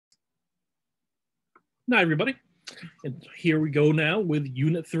Hi, everybody. And here we go now with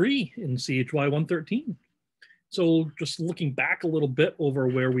Unit 3 in CHY 113. So just looking back a little bit over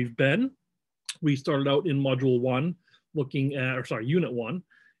where we've been, we started out in Module 1 looking at, Unit 1,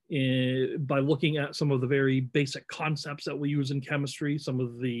 by looking at some of the very basic concepts that we use in chemistry, some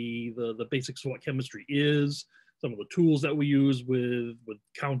of the basics of what chemistry is, some of the tools that we use with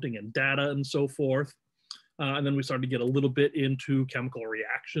counting and data and so forth. And then we started to get a little bit into chemical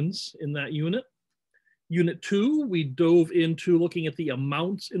reactions in that unit. Unit 2, we dove into looking at the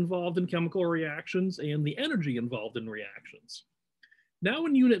amounts involved in chemical reactions and the energy involved in reactions. Now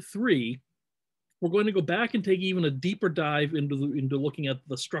in Unit 3, we're going to go back and take even a deeper dive into looking at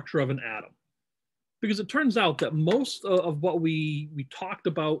the structure of an atom. Because it turns out that most of what we talked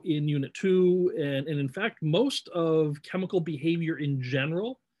about in Unit 2, and in fact, most of chemical behavior in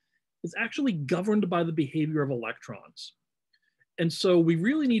general, is actually governed by the behavior of electrons. And so we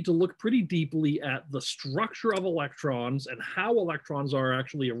really need to look pretty deeply at the structure of electrons and how electrons are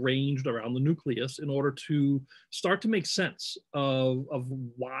actually arranged around the nucleus in order to start to make sense of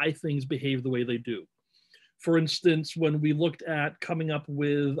why things behave the way they do. For instance, when we looked at coming up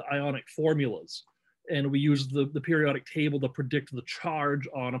with ionic formulas, and we used the periodic table to predict the charge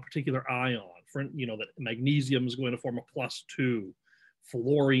on a particular ion, for that magnesium is going to form a +2,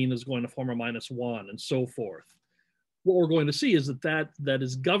 fluorine is going to form a -1, and so forth. What we're going to see is that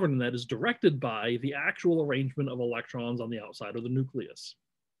is governed, that is directed by the actual arrangement of electrons on the outside of the nucleus.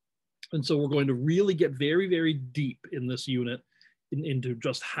 And so we're going to really get very, very deep in this unit into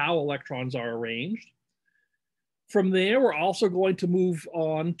just how electrons are arranged. From there, we're also going to move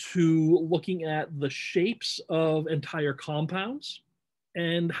on to looking at the shapes of entire compounds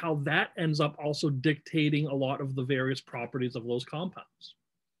and how that ends up also dictating a lot of the various properties of those compounds.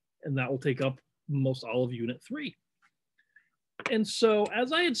 And that will take up most all of Unit 3. And so,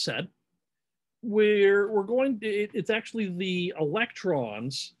 as I had said, it's actually the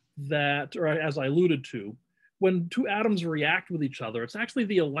electrons that, or as I alluded to, when two atoms react with each other, it's actually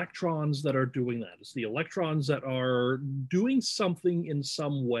the electrons that are doing that. It's the electrons that are doing something in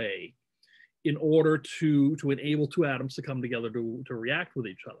some way in order to enable two atoms to come together to react with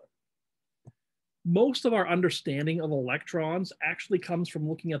each other. Most of our understanding of electrons actually comes from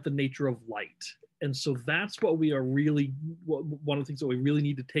looking at the nature of light. And so that's what we are really, one of the things that we really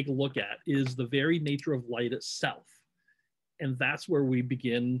need to take a look at is the very nature of light itself. And that's where we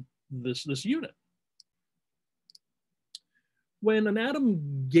begin this unit. When an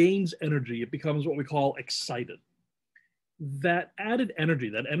atom gains energy, it becomes what we call excited. That added energy,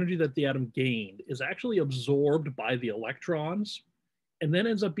 that energy that the atom gained, is actually absorbed by the electrons and then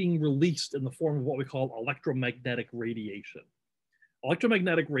ends up being released in the form of what we call electromagnetic radiation.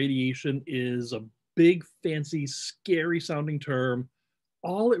 Electromagnetic radiation is a big, fancy, scary sounding term.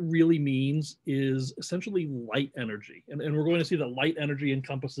 All it really means is essentially light energy. And we're going to see that light energy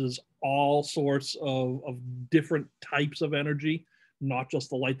encompasses all sorts of different types of energy, not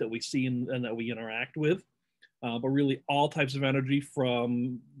just the light that we see and that we interact with, but really all types of energy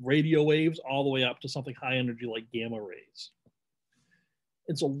from radio waves all the way up to something high energy like gamma rays.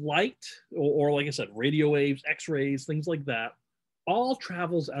 And so light, or like I said, radio waves, X-rays, things like that, all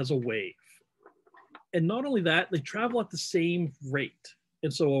travels as a wave. And not only that, they travel at the same rate.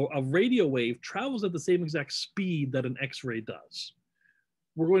 And so a radio wave travels at the same exact speed that an X-ray does.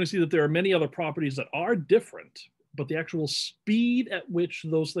 We're going to see that there are many other properties that are different, but the actual speed at which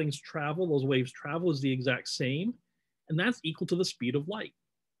those things travel, those waves travel, is the exact same. And that's equal to the speed of light,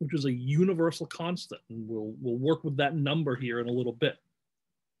 which is a universal constant. And we'll work with that number here in a little bit.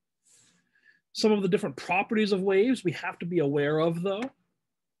 Some of the different properties of waves we have to be aware of, though.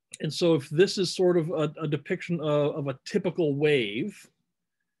 And so if this is sort of a depiction of a typical wave,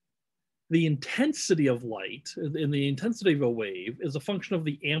 the intensity of light and the intensity of a wave is a function of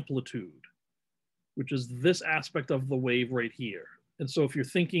the amplitude, which is this aspect of the wave right here. And so if you're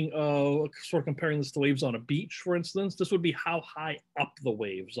thinking of sort of comparing this to waves on a beach, for instance, this would be how high up the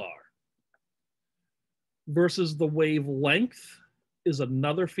waves are. Versus the wavelength is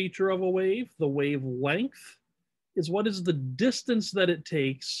another feature of a wave. The wavelength is what is the distance that it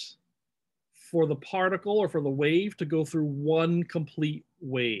takes for the particle or for the wave to go through one complete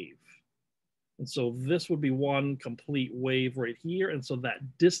wave. And so this would be one complete wave right here. And so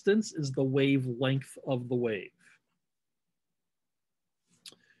that distance is the wavelength of the wave.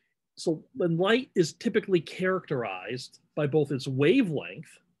 So when light is typically characterized by both its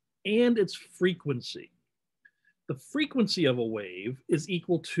wavelength and its frequency. The frequency of a wave is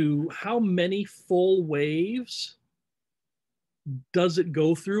equal to how many full waves does it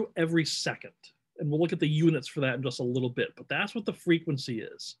go through every second. And we'll look at the units for that in just a little bit, but that's what the frequency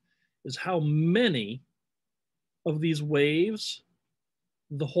is how many of these waves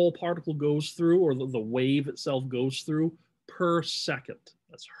the whole particle goes through, or the wave itself goes through per second.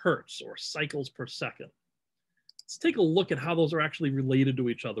 That's hertz, or cycles per second. Let's take a look at how those are actually related to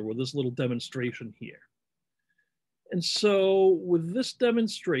each other with this little demonstration here. And so with this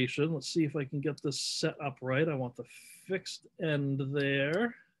demonstration, let's see if I can get this set up right. I want the fixed end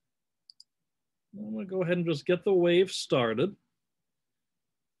there. I'm going to go ahead and just get the wave started.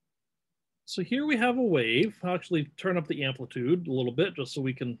 So here we have a wave. I'll actually turn up the amplitude a little bit just so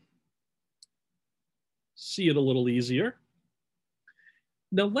we can see it a little easier.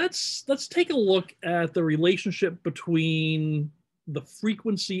 Now let's take a look at the relationship between the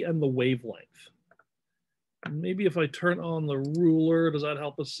frequency and the wavelength. Maybe if I turn on the ruler, does that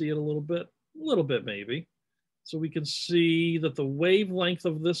help us see it a little bit? A little bit maybe. So we can see that the wavelength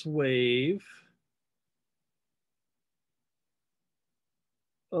of this wave,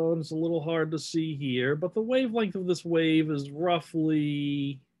 oh, it's a little hard to see here, but the wavelength of this wave is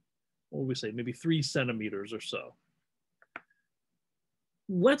roughly, what would we say, maybe 3 centimeters or so.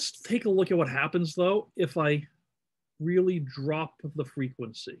 Let's take a look at what happens though if I really drop the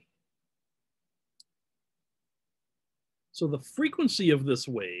frequency. So the frequency of this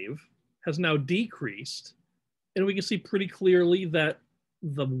wave has now decreased, and we can see pretty clearly that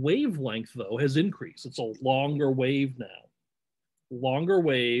the wavelength though has increased. It's a longer wave now. Longer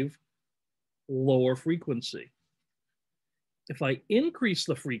wave, lower frequency. If I increase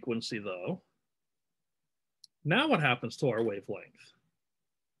the frequency though, now what happens to our wavelength?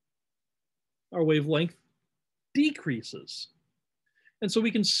 Our wavelength decreases. And so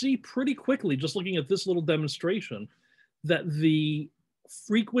we can see pretty quickly, just looking at this little demonstration, that the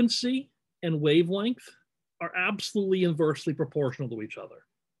frequency and wavelength are absolutely inversely proportional to each other.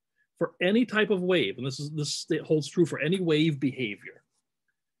 For any type of wave, and this holds true for any wave behavior,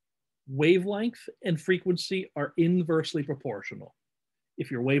 wavelength and frequency are inversely proportional. If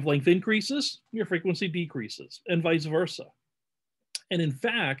your wavelength increases, your frequency decreases, and vice versa. And in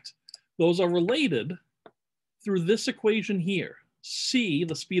fact, those are related through this equation here. C,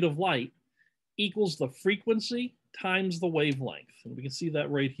 the speed of light, equals the frequency times the wavelength. And we can see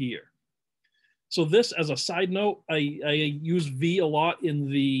that right here. So this, as a side note, I use V a lot in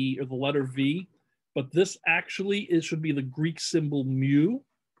the letter V, but this actually should be the Greek symbol mu.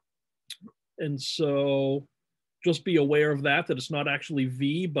 And so just be aware of that it's not actually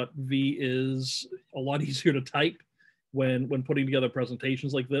V, but V is a lot easier to type when putting together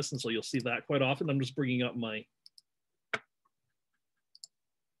presentations like this. And so you'll see that quite often. I'm just bringing up my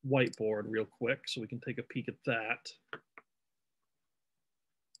whiteboard real quick so we can take a peek at that.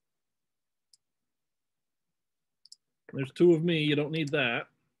 There's 2 of me, you don't need that.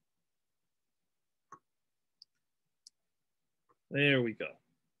 There we go.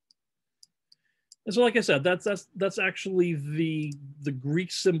 And so like I said, that's actually the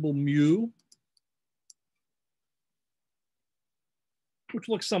Greek symbol mu, which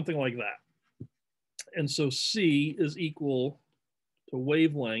looks something like that. And so C is equal to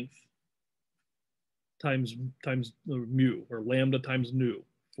wavelength times mu, or lambda times nu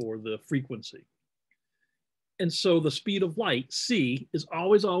for the frequency. And so the speed of light, C, is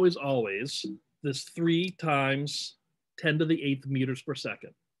always, always, always this 3 times 10 to the 8th meters per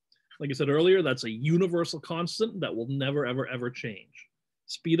second. Like I said earlier, that's a universal constant that will never, ever, ever change.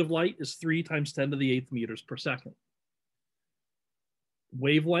 Speed of light is 3 times 10 to the 8th meters per second.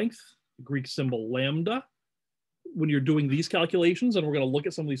 Wavelength, the Greek symbol lambda. When you're doing these calculations, and we're going to look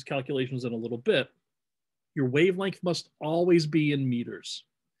at some of these calculations in a little bit, your wavelength must always be in meters.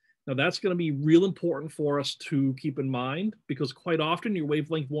 Now that's going to be real important for us to keep in mind, because quite often your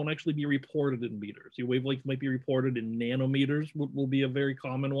wavelength won't actually be reported in meters. Your wavelength might be reported in nanometers, will be a very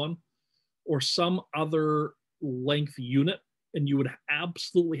common one, or some other length unit, and you would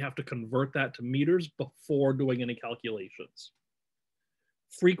absolutely have to convert that to meters before doing any calculations.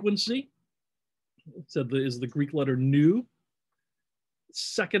 Frequency, is the Greek letter nu.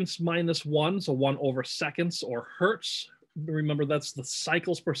 Seconds minus 1, so 1 over seconds, or hertz. Remember, that's the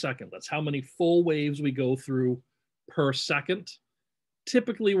cycles per second. That's how many full waves we go through per second.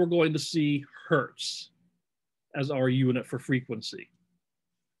 Typically, we're going to see hertz as our unit for frequency.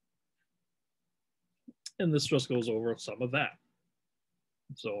 And this just goes over some of that.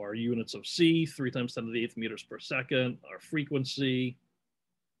 So our units of C, 3 times 10 to the 8th meters per second, our frequency,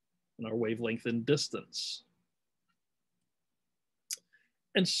 and our wavelength in distance.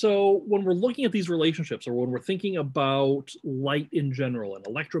 And so when we're looking at these relationships, or when we're thinking about light in general and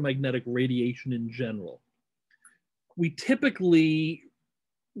electromagnetic radiation in general, we typically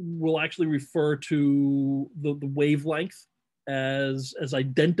will actually refer to the wavelength as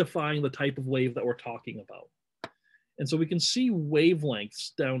identifying the type of wave that we're talking about. And so we can see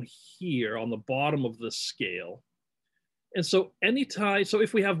wavelengths down here on the bottom of this scale. And so anytime, so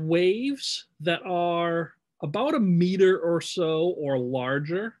if we have waves that are about a meter or so or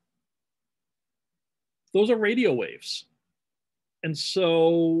larger, those are radio waves. And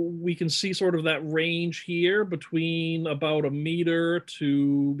so we can see sort of that range here between about a meter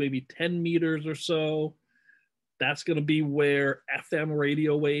to maybe 10 meters or so. That's going to be where FM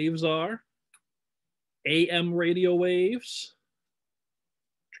radio waves are. AM radio waves,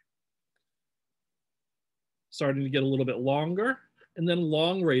 starting to get a little bit longer, and then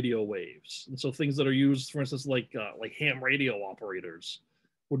long radio waves. And so things that are used, for instance, like ham radio operators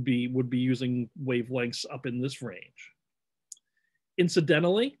would be using wavelengths up in this range.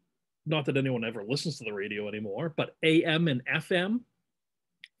 Incidentally, not that anyone ever listens to the radio anymore, but AM and FM,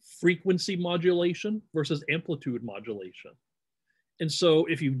 frequency modulation versus amplitude modulation. And so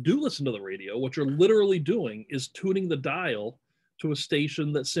if you do listen to the radio, what you're literally doing is tuning the dial to a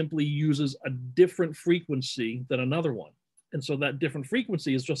station that simply uses a different frequency than another one. And so that different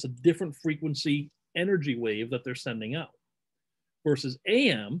frequency is just a different frequency energy wave that they're sending out. Versus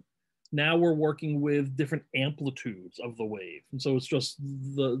AM, now we're working with different amplitudes of the wave. And so it's just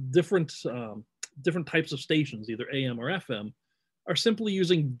the different types of stations, either AM or FM, are simply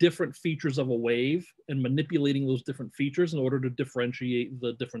using different features of a wave and manipulating those different features in order to differentiate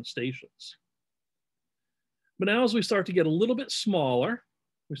the different stations. But now as we start to get a little bit smaller,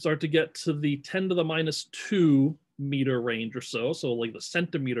 we start to get to the 10 to the minus 2 meter range or so, so like the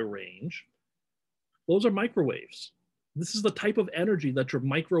centimeter range, those are microwaves. This is the type of energy that your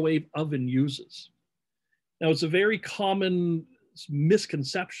microwave oven uses. Now, it's a very common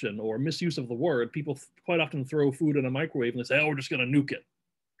misconception or misuse of the word. People quite often throw food in a microwave and they say, oh, we're just going to nuke it.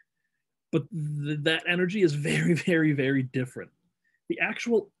 But that energy is very, very, very different. The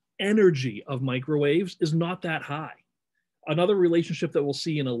actual energy of microwaves is not that high. Another relationship that we'll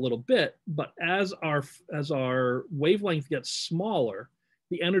see in a little bit, but as our wavelength gets smaller,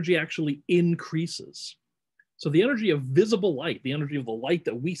 the energy actually increases. So the energy of visible light, the energy of the light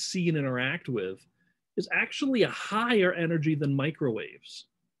that we see and interact with, is actually a higher energy than microwaves.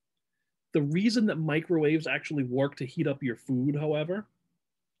 The reason that microwaves actually work to heat up your food, however,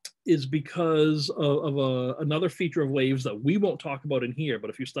 is because of another feature of waves that we won't talk about in here, but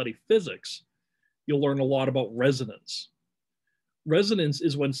if you study physics, you'll learn a lot about resonance. Resonance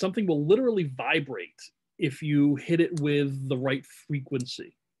is when something will literally vibrate if you hit it with the right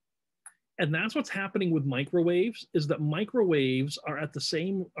frequency. And that's what's happening with microwaves, is that microwaves are at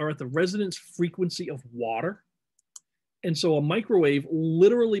the resonance frequency of water. And so a microwave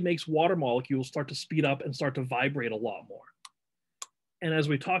literally makes water molecules start to speed up and start to vibrate a lot more. And as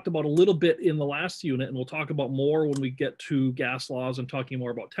we talked about a little bit in the last unit, and we'll talk about more when we get to gas laws and talking more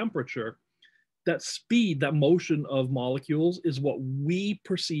about temperature, that speed, that motion of molecules is what we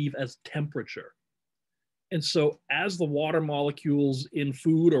perceive as temperature. And so as the water molecules in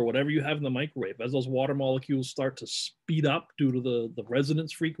food or whatever you have in the microwave, as those water molecules start to speed up due to the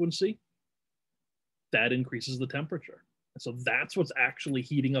resonance frequency, that increases the temperature. And so that's what's actually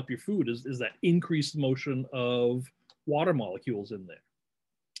heating up your food is that increased motion of water molecules in there.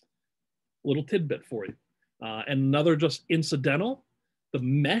 Little tidbit for you. And another just incidental, the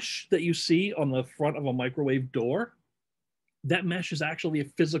mesh that you see on the front of a microwave door, that mesh is actually a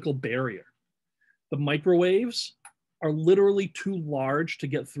physical barrier. The microwaves are literally too large to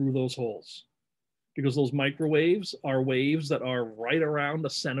get through those holes because those microwaves are waves that are right around a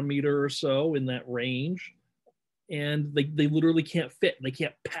centimeter or so in that range. And they literally can't fit. They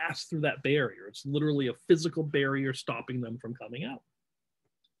can't pass through that barrier. It's literally a physical barrier stopping them from coming out.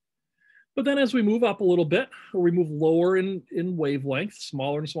 But then as we move up a little bit, or we move lower in wavelength,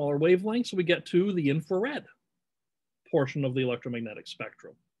 smaller and smaller wavelengths, we get to the infrared portion of the electromagnetic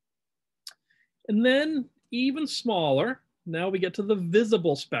spectrum. And then even smaller, now we get to the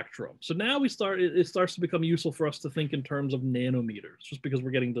visible spectrum. So now it starts to become useful for us to think in terms of nanometers, just because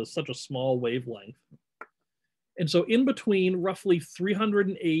we're getting to such a small wavelength. And so in between roughly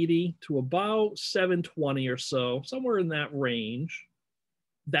 380 to about 720 or so, somewhere in that range,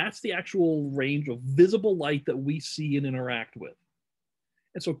 that's the actual range of visible light that we see and interact with.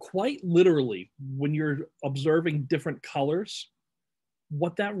 And so quite literally, when you're observing different colors,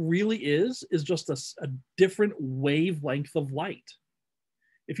 what that really is just a different wavelength of light.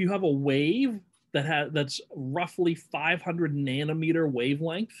 If you have a wave that's roughly 500 nanometer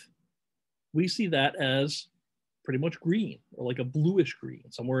wavelength, we see that as pretty much green or like a bluish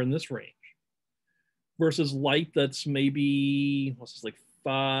green, somewhere in this range. Versus light that's maybe, what's this, like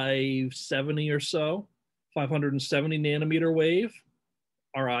 570 or so, 570 nanometer wave,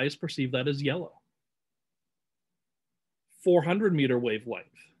 our eyes perceive that as yellow. 400 meter wavelength,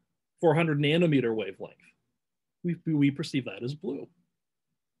 400 nanometer wavelength. We perceive that as blue.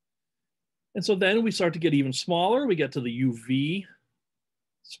 And so then we start to get even smaller. We get to the UV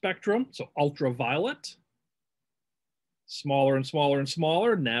spectrum, so ultraviolet, smaller and smaller and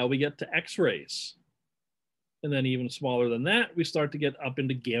smaller. Now we get to X-rays. And then even smaller than that, we start to get up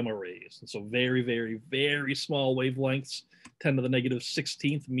into gamma rays. And so very, very, very small wavelengths, 10 to the negative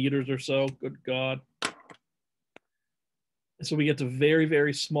 16th meters or so, good God. And so we get to very,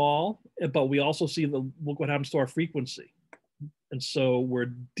 very small, but we also see look what happens to our frequency. And so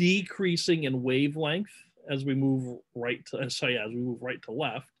we're decreasing in wavelength as we move right to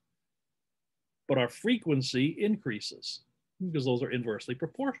left, but our frequency increases because those are inversely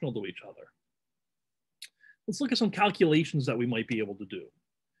proportional to each other. Let's look at some calculations that we might be able to do.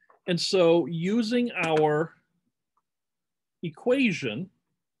 And so using our equation,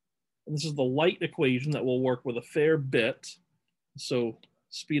 and this is the light equation that will work with a fair bit. So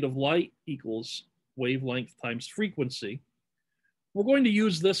speed of light equals wavelength times frequency. We're going to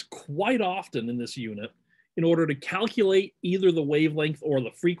use this quite often in this unit in order to calculate either the wavelength or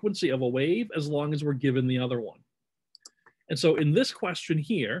the frequency of a wave, as long as we're given the other one. And so in this question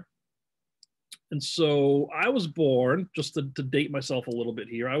here, and so I was born, just to date myself a little bit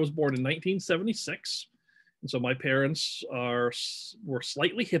here, I was born in 1976. And so my parents were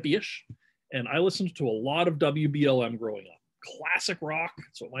slightly hippie-ish, and I listened to a lot of WBLM growing up. Classic rock,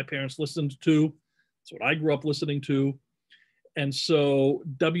 that's what my parents listened to. That's what I grew up listening to. And so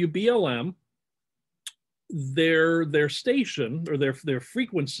WBLM, their station, or their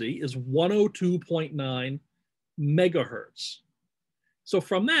frequency is 102.9 megahertz. So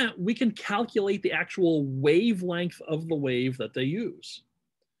from that, we can calculate the actual wavelength of the wave that they use.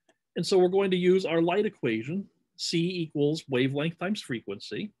 And so we're going to use our light equation, C equals wavelength times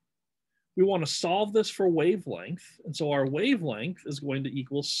frequency. We want to solve this for wavelength. And so our wavelength is going to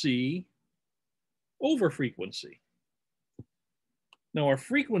equal C over frequency. Now our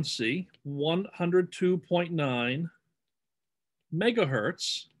frequency, 102.9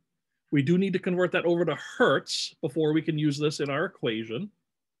 megahertz. We do need to convert that over to hertz before we can use this in our equation.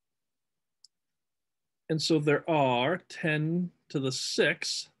 And so there are 10 to the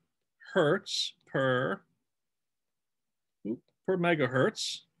 6 hertz per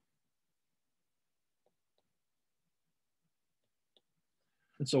megahertz.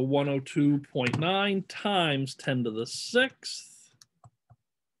 And so 102.9 times 10 to the 6th.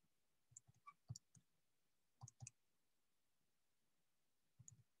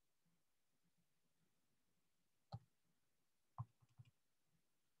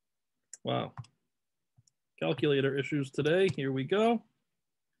 Wow. Calculator issues today. Here we go.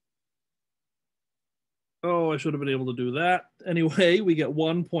 Oh, I should have been able to do that. Anyway, we get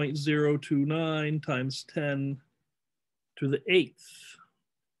 1.029 times 10 to the 8th.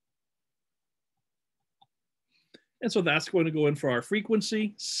 And so that's going to go in for our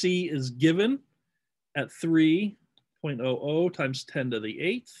frequency. C is given at 3.00 times 10 to the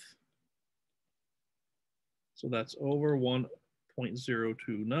 8th. So that's over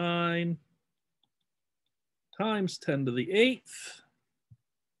 1.029 times 10 to the 8th.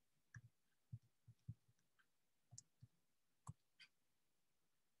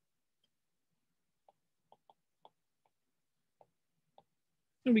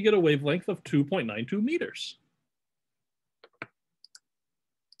 And we get a wavelength of 2.92 meters.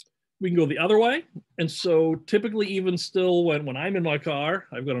 We can go the other way. And so typically, even still, when I'm in my car,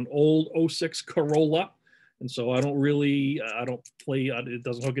 I've got an old 06 Corolla. And so I don't play, it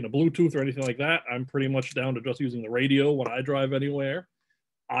doesn't hook into Bluetooth or anything like that. I'm pretty much down to just using the radio when I drive anywhere.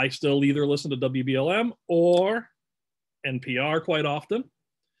 I still either listen to WBLM or NPR quite often.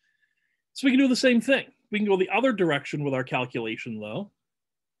 So we can do the same thing. We can go the other direction with our calculation though.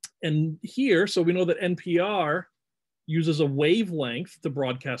 And here, so we know that NPR uses a wavelength to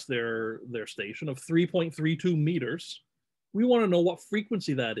broadcast their station of 3.32 meters. We want to know what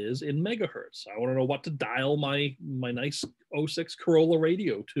frequency that is in megahertz. I want to know what to dial my nice 06 Corolla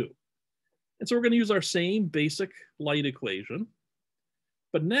radio to. And so we're going to use our same basic light equation.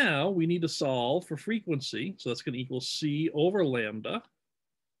 But now we need to solve for frequency. So that's going to equal C over lambda.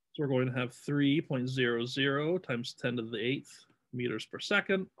 So we're going to have 3.00 times 10 to the 8th meters per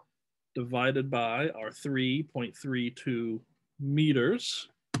second divided by our 3.32 meters.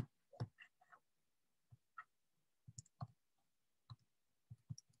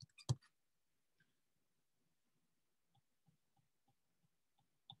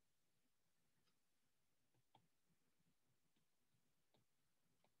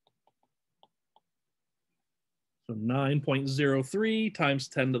 So 9.03 times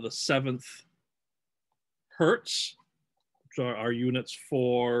 10 to the 7th hertz. which are our units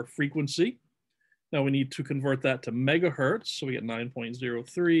for frequency. Now we need to convert that to megahertz. So we get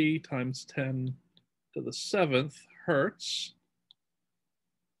 9.03 times 10 to the 7th hertz.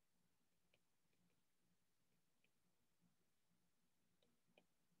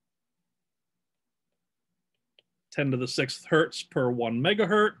 (10 to the 6th hertz per 1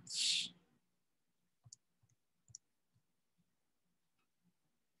 megahertz).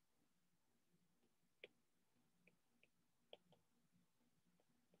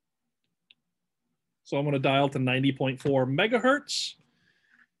 So I'm going to dial to 90.4 megahertz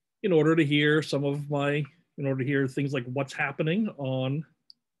in order to hear things like what's happening on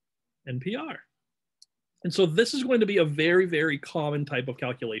NPR. And so this is going to be a very, very common type of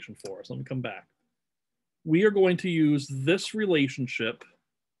calculation for us. Let me come back. We are going to use this relationship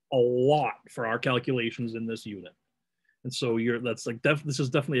a lot for our calculations in this unit. And so this is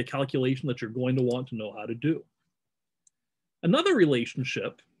definitely a calculation that you're going to want to know how to do. Another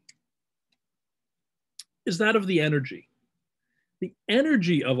relationship is that of the energy. The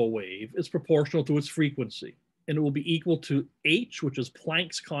energy of a wave is proportional to its frequency, and it will be equal to h, which is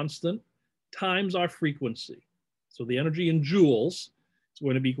Planck's constant, times our frequency. So the energy in joules is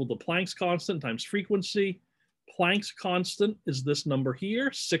going to be equal to Planck's constant times frequency. Planck's constant is this number here,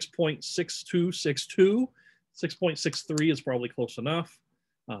 6.6262. 6.63 is probably close enough,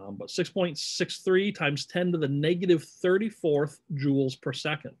 but 6.63 times 10 to the negative 34th joules per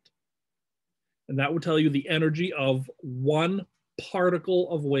second. And that would tell you the energy of one particle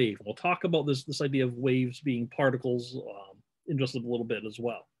of wave. We'll talk about this idea of waves being particles in just a little bit as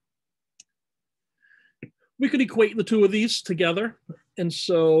well. We could equate the two of these together. And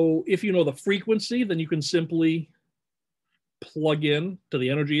so if you know the frequency, then you can simply plug in to the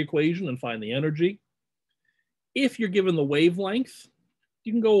energy equation and find the energy. If you're given the wavelength,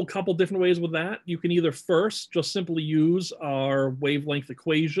 you can go a couple different ways with that. You can either first just simply use our wavelength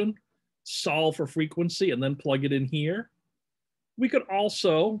equation, solve for frequency, and then plug it in here. We could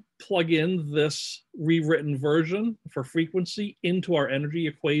also plug in this rewritten version for frequency into our energy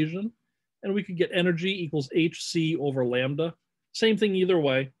equation, and we could get energy equals hc over lambda. Same thing either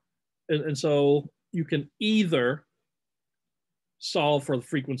way. And so you can either solve for the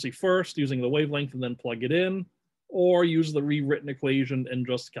frequency first using the wavelength and then plug it in, or use the rewritten equation and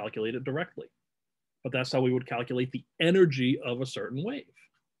just calculate it directly. But that's how we would calculate the energy of a certain wave.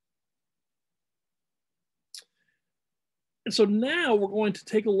 And so now we're going to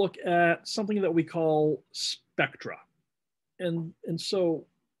take a look at something that we call spectra. And so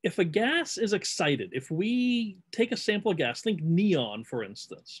if a gas is excited, if we take a sample of gas, think neon, for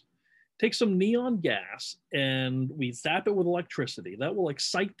instance, take some neon gas and we zap it with electricity, that will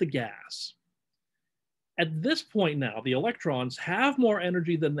excite the gas. At this point now, the electrons have more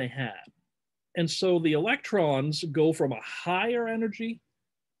energy than they had. And so the electrons go from a higher energy,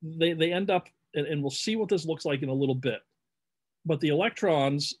 they end up, and we'll see what this looks like in a little bit, but the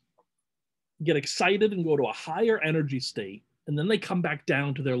electrons get excited and go to a higher energy state, and then they come back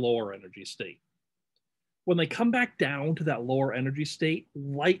down to their lower energy state. When they come back down to that lower energy state,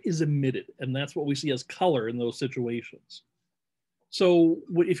 light is emitted, and that's what we see as color in those situations. So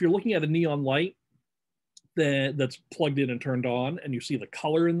if you're looking at a neon light that's plugged in and turned on, and you see the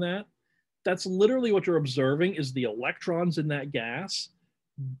color in that, that's literally what you're observing is the electrons in that gas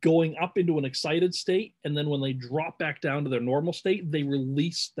going up into an excited state, and then when they drop back down to their normal state, they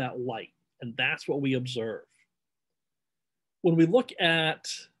release that light, and that's what we observe. When we look at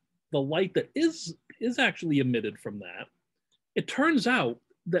the light that is actually emitted from that, it turns out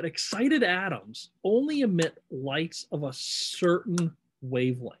that excited atoms only emit lights of a certain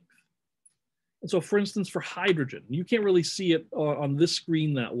wavelength. And so, for instance, for hydrogen, you can't really see it on this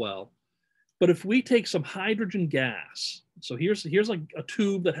screen that well, but if we take some hydrogen gas, so here's like a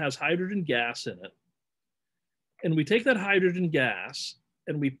tube that has hydrogen gas in it, and we take that hydrogen gas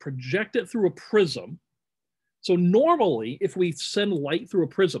and we project it through a prism. So normally, if we send light through a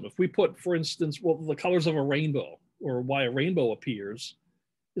prism, if we put, for instance, well, the colors of a rainbow, or why a rainbow appears,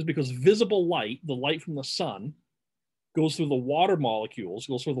 is because visible light, the light from the sun, goes through the water molecules,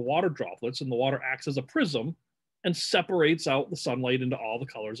 goes through the water droplets, and the water acts as a prism and separates out the sunlight into all the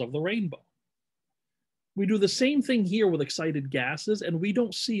colors of the rainbow. We do the same thing here with excited gases, and we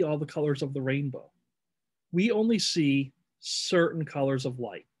don't see all the colors of the rainbow. We only see certain colors of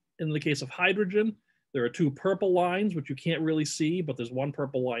light. In the case of hydrogen, there are two purple lines, which you can't really see, but there's one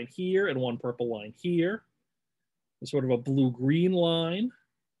purple line here and one purple line here. There's sort of a blue-green line,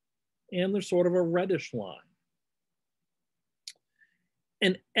 and there's sort of a reddish line.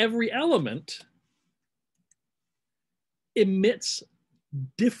 And every element emits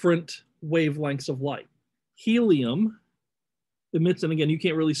different wavelengths of light. Helium emits, and again, you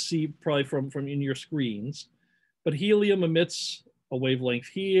can't really see probably from in your screens, but helium emits a wavelength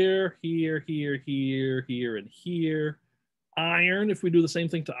here, here, here, here, here, and here. Iron, if we do the same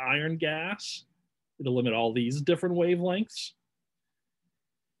thing to iron gas, it'll emit all these different wavelengths.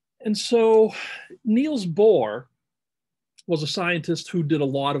 And so Niels Bohr was a scientist who did a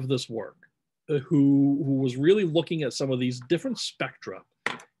lot of this work, who was really looking at some of these different spectra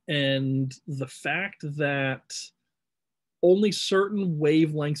and the fact that only certain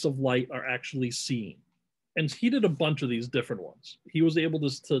wavelengths of light are actually seen. And he did a bunch of these different ones. He was able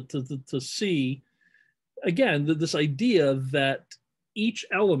to see, again, this idea that each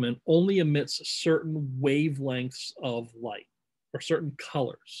element only emits certain wavelengths of light or certain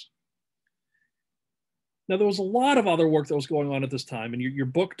colors. Now, there was a lot of other work that was going on at this time, and your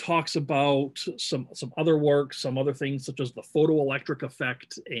book talks about some other work, some other things such as the photoelectric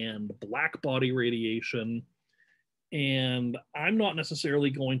effect and black body radiation. And I'm not necessarily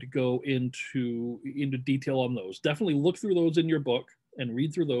going to go into detail on those. Definitely look through those in your book and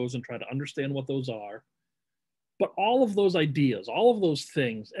read through those and try to understand what those are. But all of those ideas, all of those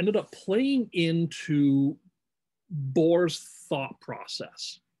things ended up playing into Bohr's thought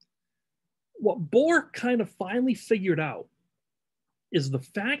process. What Bohr kind of finally figured out is the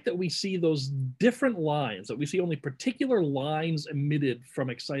fact that we see those different lines, that we see only particular lines emitted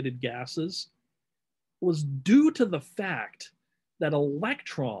from excited gases, was due to the fact that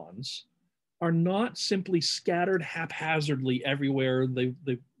electrons are not simply scattered haphazardly everywhere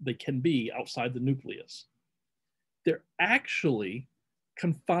they can be outside the nucleus. They're actually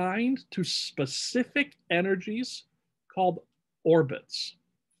confined to specific energies called orbits.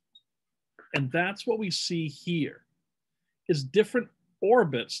 And that's what we see here, is different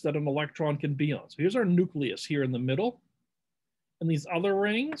orbits that an electron can be on. So here's our nucleus here in the middle. And these other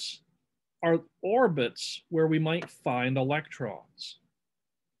rings are orbits where we might find electrons.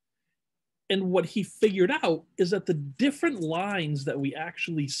 And what he figured out is that the different lines that we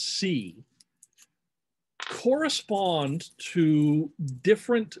actually see correspond to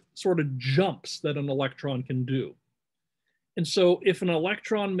different sort of jumps that an electron can do. And so if an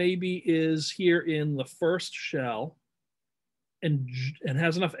electron maybe is here in the first shell and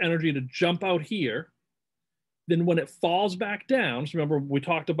has enough energy to jump out here, then when it falls back down, so remember we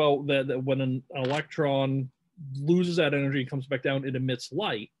talked about that when an electron loses that energy and comes back down, it emits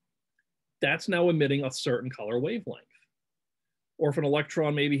light. That's now emitting a certain color wavelength. Or if an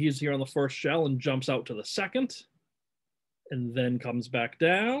electron, maybe he's here on the first shell and jumps out to the second and then comes back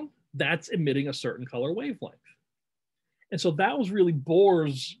down, that's emitting a certain color wavelength. And so that was really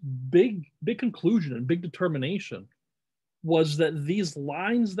Bohr's big conclusion and big determination, was that these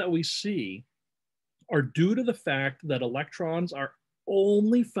lines that we see are due to the fact that electrons are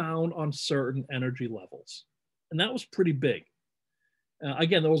only found on certain energy levels. And that was pretty big.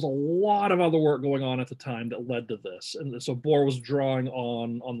 Again, there was a lot of other work going on at the time that led to this. And so Bohr was drawing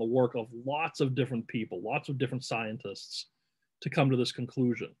on the work of lots of different people, lots of different scientists to come to this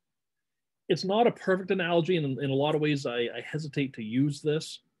conclusion. It's not a perfect analogy, and in a lot of ways I hesitate to use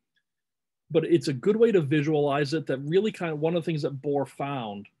this, but it's a good way to visualize it, that really kind of one of the things that Bohr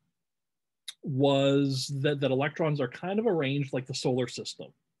found was that electrons are kind of arranged like the solar system.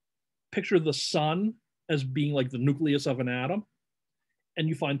 Picture the sun as being like the nucleus of an atom, and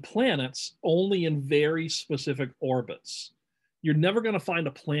you find planets only in very specific orbits. You're never going to find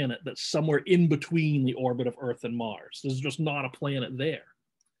a planet that's somewhere in between the orbit of Earth and Mars. There's just not a planet there.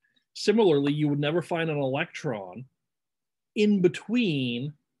 Similarly, you would never find an electron in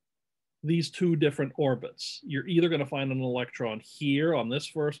between these two different orbits. You're either going to find an electron here on this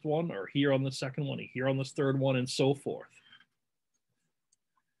first one, or here on the second one, or here on this third one, and so forth.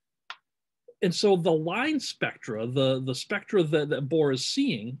 And so the line spectra, the spectra that Bohr is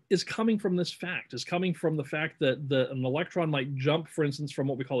seeing, is coming from this fact, is coming from the fact that an electron might jump, for instance, from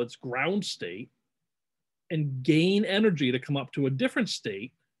what we call its ground state and gain energy to come up to a different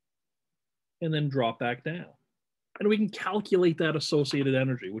state and then drop back down. And we can calculate that associated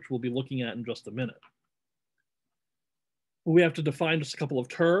energy, which we'll be looking at in just a minute. We have to define just a couple of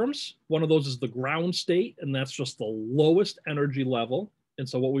terms. One of those is the ground state, and that's just the lowest energy level. And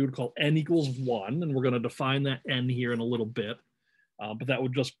so what we would call n equals 1, and we're going to define that n here in a little bit. But that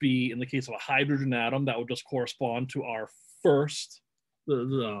would just be, in the case of a hydrogen atom, that would just correspond to our first,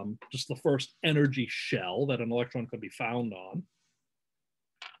 just the first energy shell that an electron could be found on.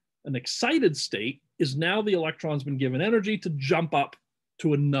 An excited state is now the electron's been given energy to jump up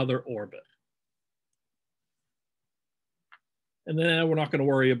to another orbit. And then we're not going to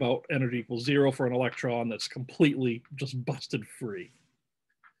worry about energy equals 0 for an electron that's completely just busted free.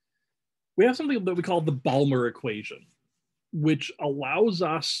 We have something that we call the Balmer equation. which allows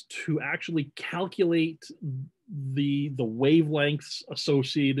us to actually calculate the wavelengths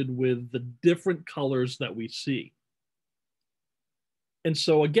associated with the different colors that we see. And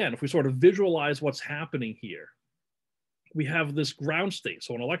so again, if we sort of visualize what's happening here, we have this ground state.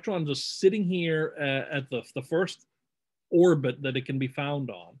 So an electron just sitting here at the first orbit that it can be found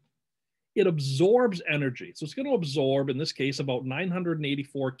on. It absorbs energy. So it's going to absorb, in this case, about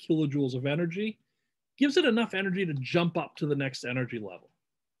 984 kilojoules of energy, gives it enough energy to jump up to the next energy level.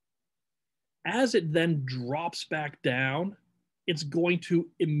 As it then drops back down, it's going to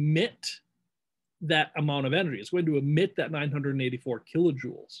emit that amount of energy. It's going to emit that 984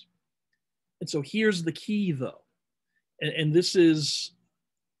 kilojoules. And so here's the key, though. And this is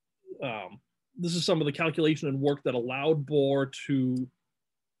some of the calculation and work that allowed Bohr to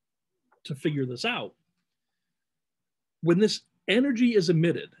figure this out. When this energy is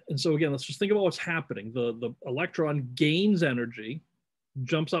emitted, and so again, let's just think about what's happening. The electron gains energy,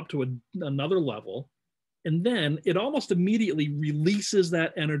 jumps up to another level, and then it almost immediately releases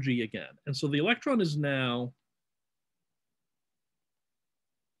that energy again. And so the electron is now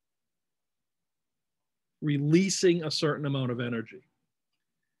releasing a certain amount of energy.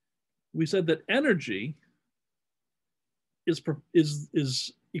 We said that energy is the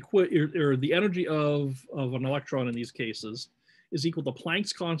energy of an electron in these cases is equal to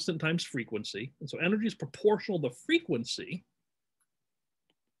Planck's constant times frequency. And so energy is proportional to frequency.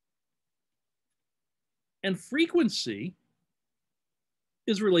 And frequency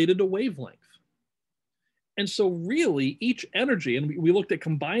is related to wavelength. And so really each energy, and we looked at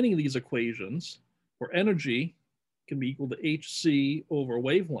combining these equations where energy can be equal to hc over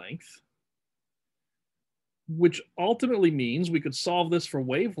wavelength, which ultimately means we could solve this for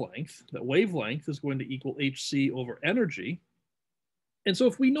wavelength, that wavelength is going to equal hc over energy. And so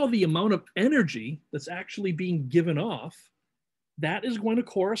if we know the amount of energy that's actually being given off, that is going to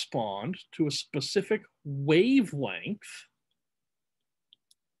correspond to a specific wavelength,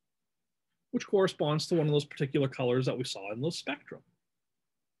 which corresponds to one of those particular colors that we saw in the spectrum.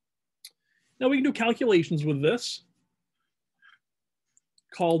 Now we can do calculations with this,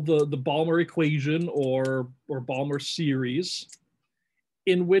 called the Balmer equation or Balmer series,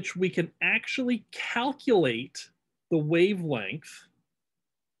 in which we can actually calculate the wavelength.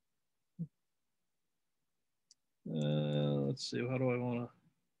 Let's see, how do I want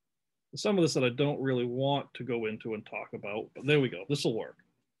to, some of this that I don't really want to go into and talk about, but there we go, this will work.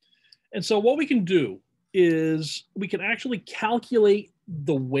 And so what we can do is we can actually calculate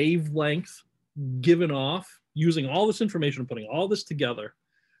the wavelength given off using all this information, putting all this together.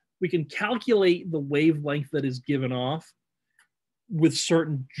 We can calculate the wavelength that is given off with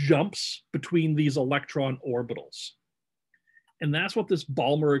certain jumps between these electron orbitals. And that's what this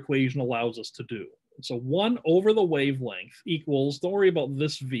Balmer equation allows us to do. So 1 over the wavelength equals, don't worry about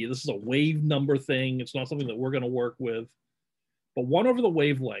this v, this is a wave number thing, it's not something that we're going to work with, but 1 over the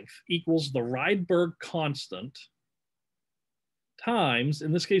wavelength equals the Rydberg constant times,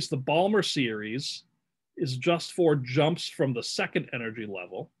 in this case, the Balmer series is just for jumps from the second energy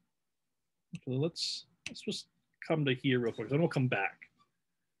level. So let's just come to here real quick, then we'll come back.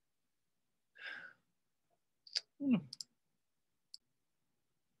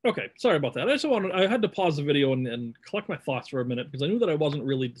 Okay, sorry about that. I had to pause the video and collect my thoughts for a minute because I knew that I wasn't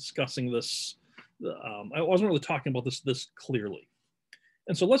really discussing this. I wasn't really talking about this clearly.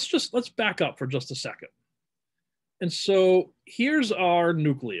 And so let's back up for just a second. And so here's our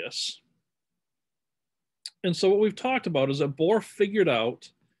nucleus. And so what we've talked about is that Bohr figured out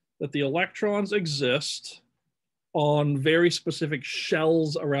that the electrons exist on very specific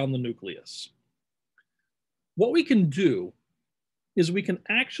shells around the nucleus. What we can do is we can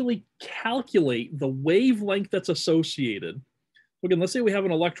actually calculate the wavelength that's associated. Again, let's say we have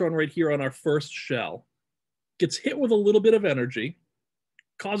an electron right here on our first shell, gets hit with a little bit of energy,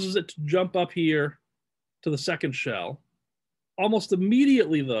 causes it to jump up here to the second shell. Almost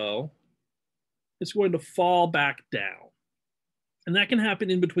immediately, though, it's going to fall back down. And that can happen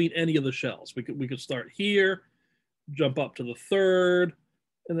in between any of the shells. We could start here, jump up to the third,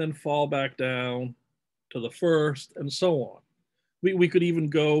 and then fall back down to the first, and so on. We could even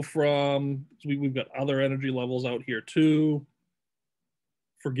go from, we've got other energy levels out here too.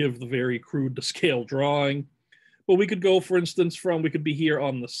 Forgive the very crude to scale drawing. But we could go, for instance, we could be here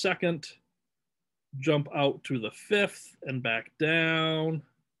on the second, jump out to the fifth and back down.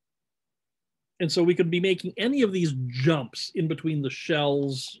 And so we could be making any of these jumps in between the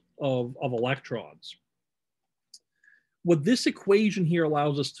shells of electrons. What this equation here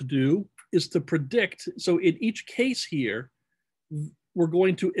allows us to do is to predict, so in each case here, we're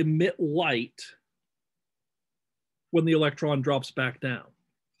going to emit light when the electron drops back down.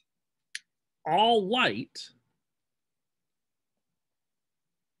 All light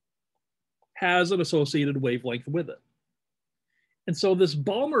has an associated wavelength with it. And so this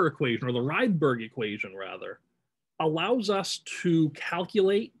Balmer equation, or the Rydberg equation rather, allows us to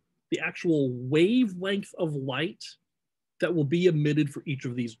calculate the actual wavelength of light that will be emitted for each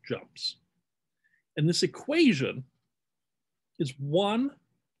of these jumps. And this equation is 1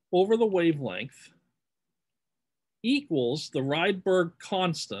 over the wavelength equals the Rydberg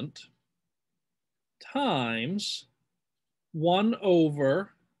constant times 1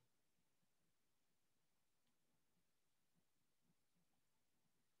 over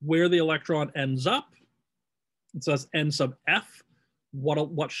where the electron ends up. It says n sub f,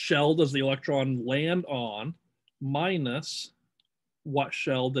 what shell does the electron land on, minus what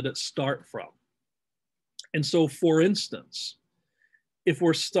shell did it start from. And so, for instance, if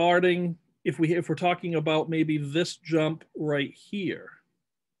we're talking about maybe this jump right here,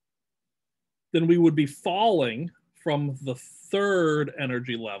 then we would be falling from the 3rd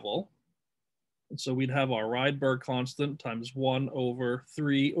energy level. And so we'd have our Rydberg constant times 1 over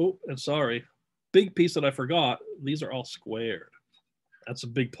 3. Oh, and sorry, big piece that I forgot. These are all squared. That's a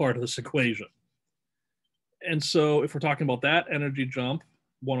big part of this equation. And so if we're talking about that energy jump,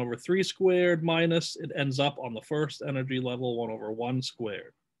 1 over 3 squared minus, it ends up on the 1st energy level, 1 over 1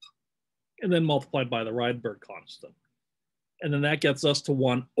 squared. And then multiplied by the Rydberg constant. And then that gets us to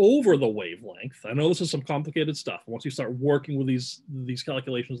 1 over the wavelength. I know this is some complicated stuff. Once you start working with these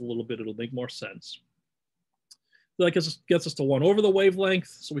calculations a little bit, it'll make more sense. So that gets us to 1 over the wavelength.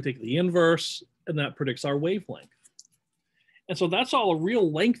 So we take the inverse, and that predicts our wavelength. And so that's all a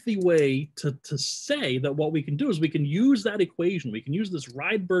real lengthy way to say that what we can do is we can use that equation. We can use this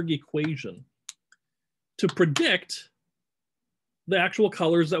Rydberg equation to predict the actual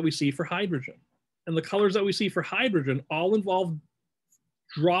colors that we see for hydrogen. And the colors that we see for hydrogen all involve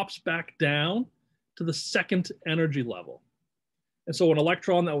drops back down to the 2nd energy level. And so an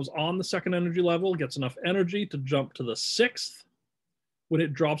electron that was on the 2nd energy level gets enough energy to jump to the 6th. When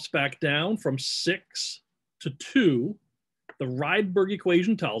it drops back down from 6 to 2, the Rydberg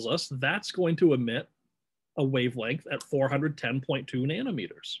equation tells us that's going to emit a wavelength at 410.2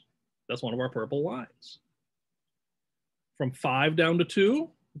 nanometers. That's one of our purple lines. From 5 down to 2,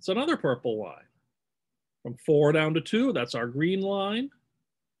 it's another purple line. From 4 down to 2, that's our green line.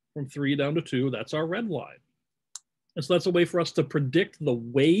 From 3 down to 2, that's our red line. And so that's a way for us to predict the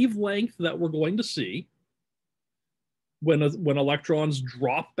wavelength that we're going to see when electrons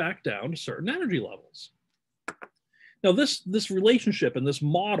drop back down to certain energy levels. Now, this relationship and this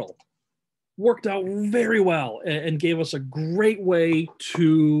model worked out very well and gave us a great way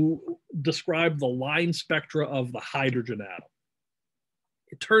to describe the line spectra of the hydrogen atom.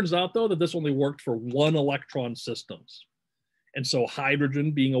 It turns out, though, that this only worked for 1 electron systems. And so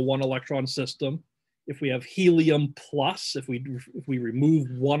hydrogen being a 1 electron system, if we have helium plus, if we remove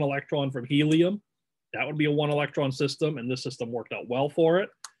 1 electron from helium, that would be a 1 electron system, and this system worked out well for it.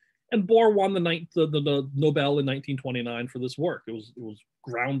 And Bohr won the Nobel in 1929 for this work. It was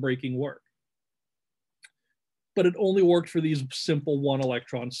groundbreaking work. But it only worked for these simple 1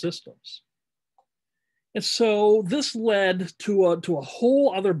 electron systems. And so this led to a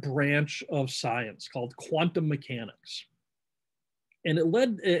whole other branch of science called quantum mechanics. And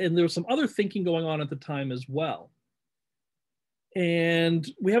there was some other thinking going on at the time as well. And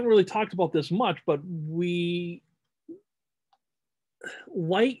we haven't really talked about this much, but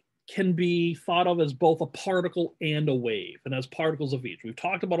light can be thought of as both a particle and a wave, and as particles of each. We've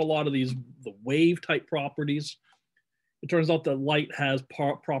talked about a lot of the wave type properties. It turns out that light has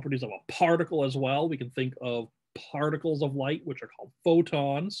properties of a particle as well. We can think of particles of light, which are called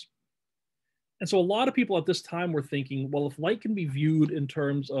photons. And so a lot of people at this time were thinking, well, if light can be viewed in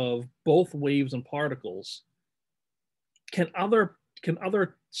terms of both waves and particles, can other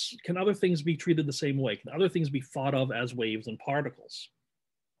things be treated the same way? Can other things be thought of as waves and particles?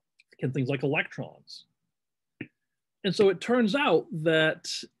 Can things like electrons? And so it turns out that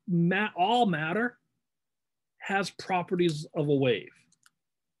all matter has properties of a wave.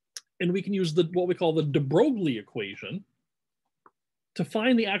 And we can use what we call the de Broglie equation to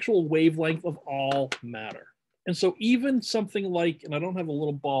find the actual wavelength of all matter. And so even something like, and I don't have a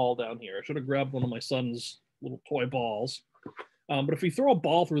little ball down here. I should have grabbed one of my son's little toy balls. But if we throw a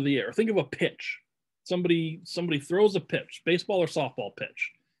ball through the air, think of a pitch. Somebody throws a pitch, baseball or softball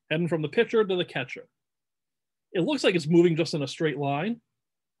pitch, heading from the pitcher to the catcher. It looks like it's moving just in a straight line.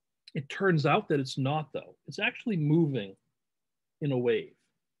 It turns out that it's not, though. It's actually moving in a wave.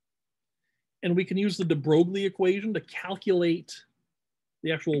 And we can use the de Broglie equation to calculate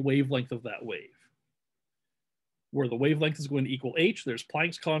the actual wavelength of that wave. where the wavelength is going to equal h. There's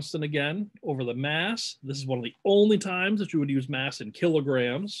Planck's constant again over the mass. This is one of the only times that you would use mass in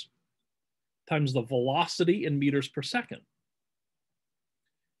kilograms times the velocity in meters per second.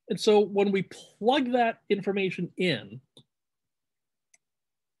 And so when we plug that information in,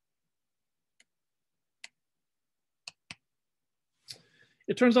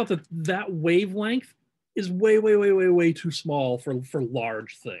 it turns out that that wavelength is way, way, way, way, way too small for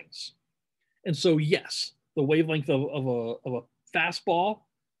large things. And so, yes, the wavelength of a fastball,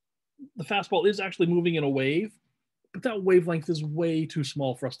 the fastball is actually moving in a wave, but that wavelength is way too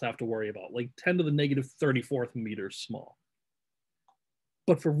small for us to have to worry about, like 10 to the negative 34th meters small.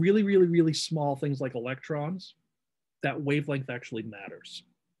 But for really, really, really small things like electrons, that wavelength actually matters.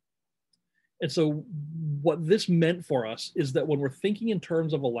 And so what this meant for us is that when we're thinking in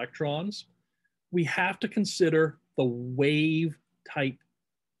terms of electrons, we have to consider the wave type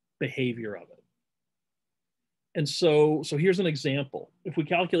behavior of it. And so here's an example. If we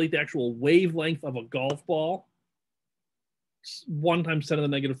calculate the actual wavelength of a golf ball, 1 times 10 to the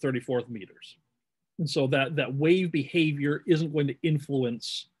negative 34th meters. And so that wave behavior isn't going to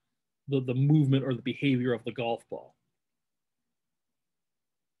influence the movement or the behavior of the golf ball.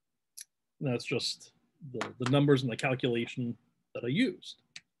 And that's just the numbers and the calculation that I used.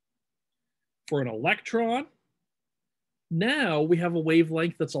 For an electron, now we have a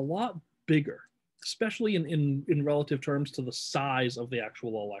wavelength that's a lot bigger, especially in relative terms to the size of the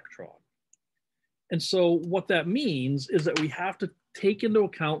actual electron. And so what that means is that we have to take into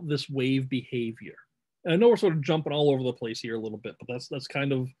account this wave behavior. And I know we're sort of jumping all over the place here a little bit, but that's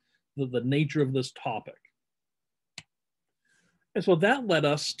kind of the nature of this topic. And so that led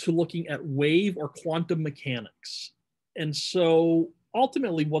us to looking at wave or quantum mechanics. And so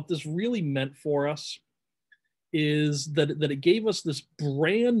ultimately what this really meant for us is that it gave us this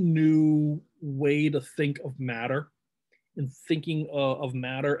brand new way to think of matter, and thinking of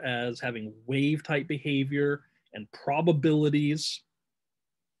matter as having wave type behavior and probabilities.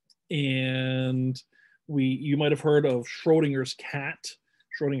 And you might have heard of Schrodinger's cat.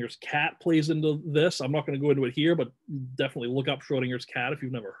 Schrodinger's cat plays into this. I'm not going to go into it here, but definitely look up Schrodinger's cat if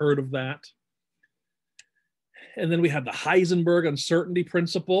you've never heard of that. And then we have the Heisenberg uncertainty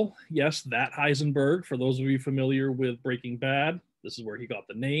principle. Yes, that Heisenberg, for those of you familiar with Breaking Bad, this is where he got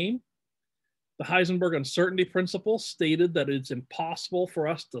the name. The Heisenberg uncertainty principle stated that it's impossible for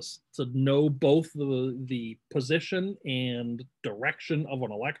us to know both the position and direction of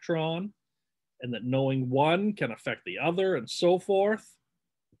an electron, and that knowing one can affect the other, and so forth.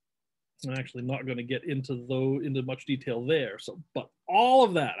 I'm actually not going to get into much detail there. So, but all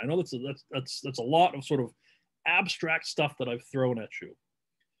of that, I know that's a lot of sort of abstract stuff that I've thrown at you.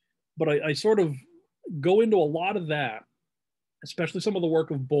 But I sort of go into a lot of that, especially some of the work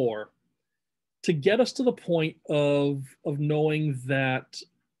of Bohr, to get us to the point of knowing that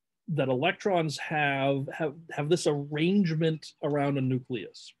electrons have this arrangement around a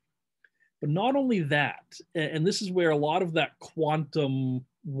nucleus. But not only that, and this is where a lot of that quantum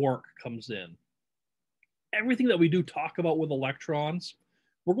work comes in. Everything that we do talk about with electrons,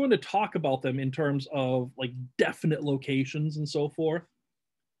 we're going to talk about them in terms of like definite locations and so forth.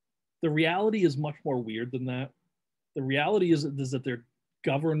 The reality is much more weird than that. The reality is that they're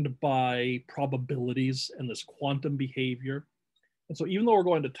governed by probabilities and this quantum behavior. And so even though we're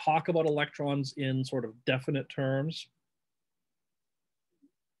going to talk about electrons in sort of definite terms,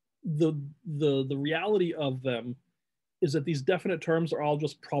 the reality of them is that these definite terms are all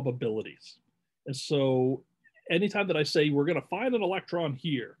just probabilities. And so anytime that I say we're going to find an electron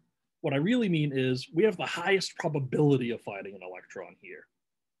here, what I really mean is we have the highest probability of finding an electron here.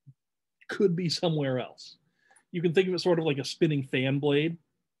 Could be somewhere else. You can think of it sort of like a spinning fan blade.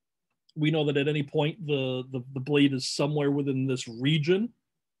 We know that at any point the blade is somewhere within this region,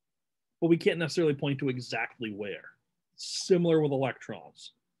 but we can't necessarily point to exactly where. Similar with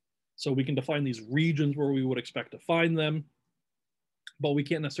electrons. So we can define these regions where we would expect to find them, but we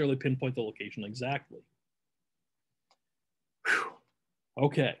can't necessarily pinpoint the location exactly. Whew.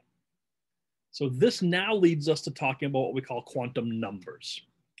 Okay. So this now leads us to talking about what we call quantum numbers.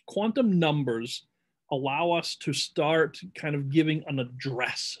 Quantum numbers allow us to start kind of giving an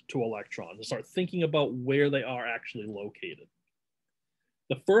address to electrons and start thinking about where they are actually located.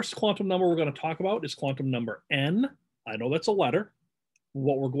 The first quantum number we're going to talk about is quantum number n. I know that's a letter.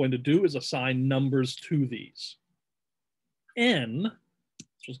 What we're going to do is assign numbers to these. N,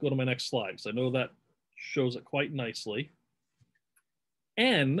 let's just go to my next slide because I know that shows it quite nicely.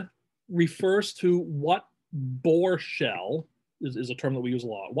 N refers to what Bohr shell is a term that we use a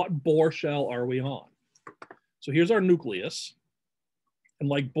lot. What Bohr shell are we on? So here's our nucleus. And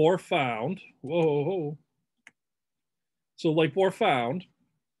like Bohr found, whoa, So like Bohr found,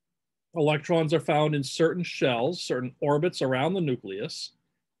 electrons are found in certain shells, certain orbits around the nucleus.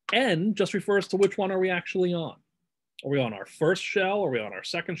 N just refers to which one are we actually on. Are we on our first shell? Are we on our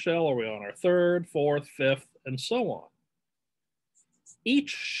second shell? Are we on our third, fourth, fifth, and so on?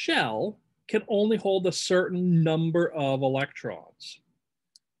 Each shell can only hold a certain number of electrons.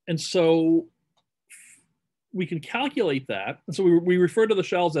 And so we can calculate that. And so we refer to the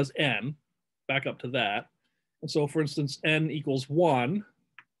shells as N, back up to that. And so for instance, N equals 1.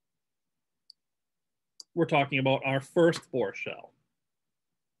 We're talking about our first Bohr shell.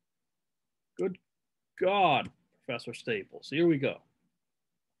 Good God, Professor Staples. Here we go.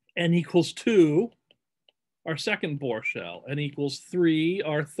 N equals 2, our second Bohr shell. N equals 3,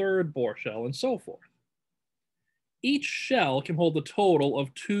 our third Bohr shell, and so forth. Each shell can hold a total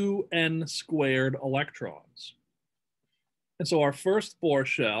of 2n squared electrons. And so our first Bohr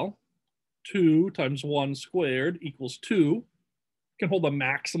shell, 2 times 1 squared equals 2, can hold a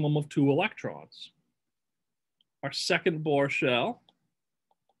maximum of 2 electrons. Our second Bohr shell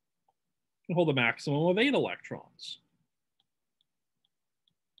can hold a maximum of 8 electrons.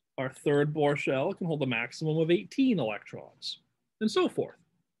 Our third Bohr shell can hold a maximum of 18 electrons, and so forth.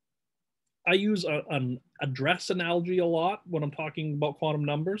 I use an address analogy a lot when I'm talking about quantum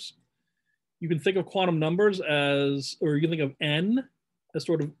numbers. You can think of quantum numbers as, or you can think of N as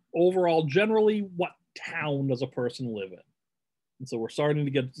sort of overall, generally, what town does a person live in? And so we're starting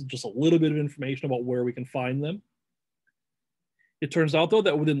to get just a little bit of information about where we can find them. It turns out, though,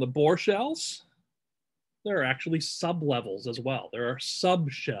 that within the Bohr shells, there are actually sublevels as well. There are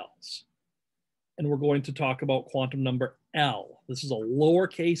subshells. And we're going to talk about quantum number L. This is a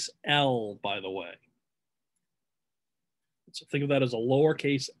lowercase l, by the way. So think of that as a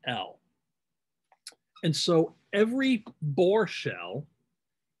lowercase l. And so every Bohr shell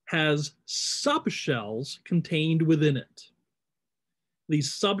has subshells contained within it.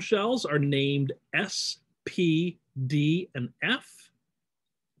 These subshells are named S, P, D, and F.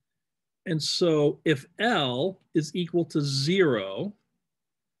 And so if L is equal to 0,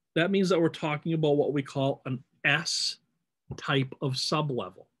 that means that we're talking about what we call an S type of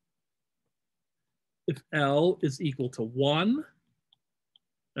sublevel. If L is equal to 1,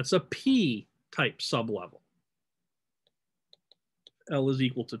 that's a P type sublevel. L is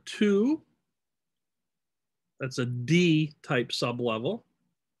equal to 2, that's a D type sublevel.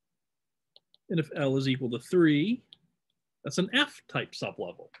 And if L is equal to 3, that's an F type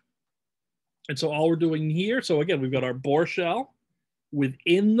sublevel. And so all we're doing here, so again, we've got our Bohr shell.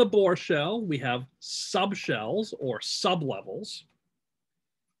 Within the Bohr shell, we have subshells or sublevels.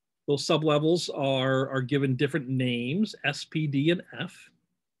 Those sublevels are given different names, S, P, D, and F.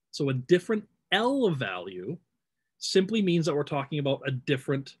 So a different L value simply means that we're talking about a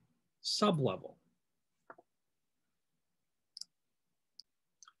different sublevel.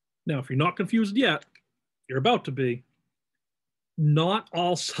 Now, if you're not confused yet, you're about to be. Not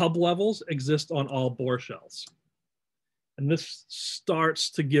all sublevels exist on all Bohr shells. And this starts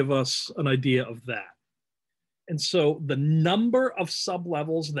to give us an idea of that. And so the number of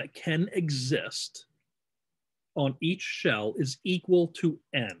sublevels that can exist on each shell is equal to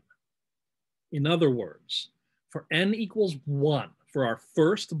n. In other words, for n equals 1, for our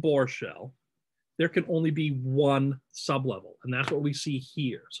first Bohr shell, there can only be one sublevel. And that's what we see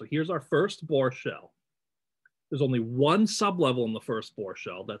here. So here's our first Bohr shell. There's only one sublevel in the first Bohr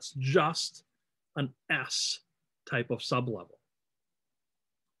shell. That's just an S type of sublevel.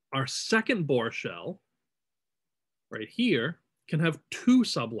 Our second Bohr shell, right here, can have 2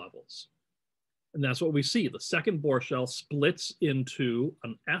 sublevels. And that's what we see. The second Bohr shell splits into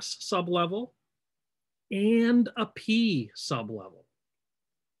an S sublevel and a P sublevel.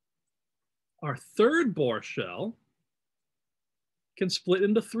 Our third Bohr shell can split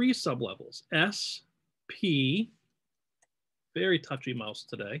into 3 sublevels, S, P, very touchy mouse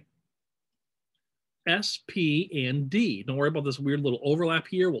today, S, P, and D. Don't worry about this weird little overlap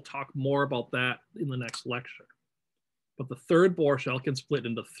here. We'll talk more about that in the next lecture. But the third Bohr shell can split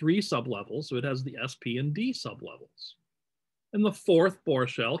into 3 sublevels, so it has the S, P, and D sublevels. And the fourth Bohr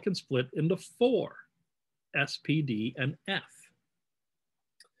shell can split into 4, S, P, D, and F.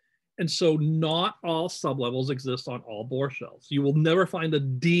 And so not all sublevels exist on all Bohr shells. You will never find a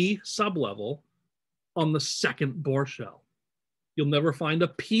D sublevel on the second Bohr shell. You'll never find a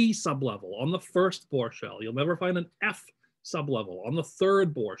P sublevel on the first Bohr shell. You'll never find an F sublevel on the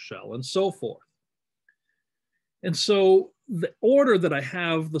third Bohr shell, and so forth. And so the order that I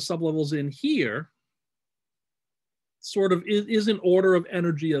have the sublevels in here sort of is in order of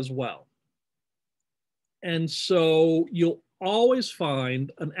energy as well. And so you'll always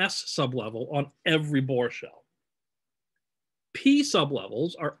find an S sublevel on every Bohr shell. P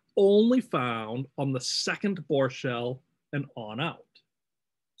sublevels are only found on the second Bohr shell and on out.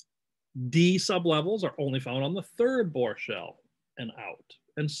 D sublevels are only found on the third Bohr shell and out,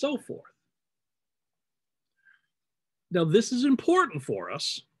 and so forth. Now, this is important for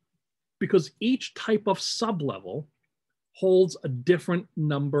us because each type of sublevel holds a different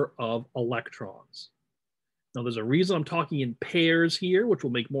number of electrons. Now, there's a reason I'm talking in pairs here, which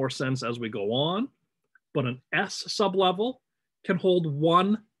will make more sense as we go on, but an S sublevel can hold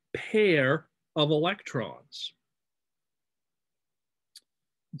one pair of electrons.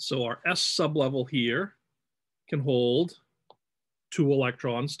 So our S sublevel here can hold 2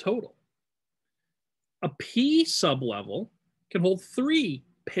 electrons total. A P sublevel can hold 3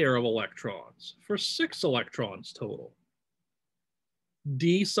 pair of electrons for 6 electrons total.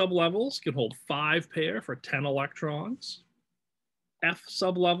 D sublevels can hold 5 pair for 10 electrons. F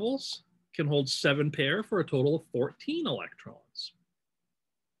sublevels can hold 7 pair for a total of 14 electrons.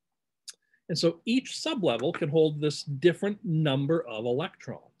 And so each sublevel can hold this different number of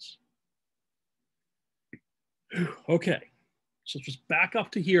electrons. Okay, so just back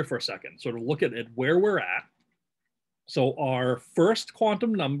up to here for a second, sort of look at it where we're at. So our first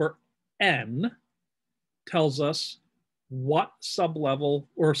quantum number, N, tells us what sublevel,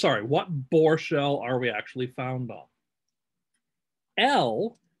 or sorry, what Bohr shell are we actually found on.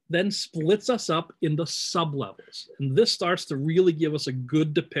 L then splits us up into sublevels. And this starts to really give us a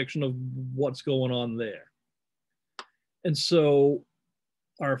good depiction of what's going on there. And so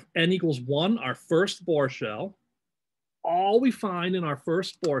our N equals 1, our first Bohr shell, all we find in our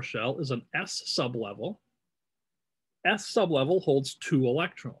first Bohr shell is an S sublevel. S sublevel holds 2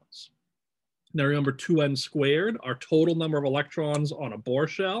 electrons. Now remember 2n squared, our total number of electrons on a Bohr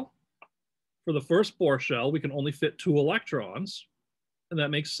shell. For the first Bohr shell, we can only fit 2 electrons, and that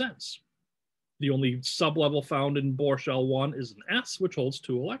makes sense. The only sublevel found in Bohr shell 1 is an S, which holds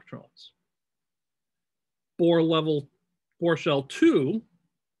 2 electrons. Bohr shell 2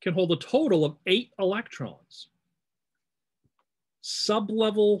 can hold a total of 8 electrons.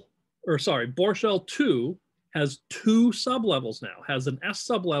 Bohr shell 2 has 2 sublevels now, has an S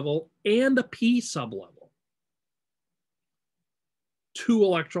sublevel and a P sublevel. 2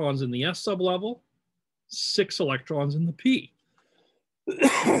 electrons in the S sublevel, 6 electrons in the P.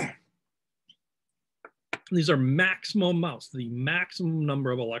 These are maximum amounts, the maximum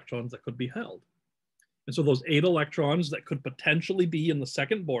number of electrons that could be held. And so those 8 electrons that could potentially be in the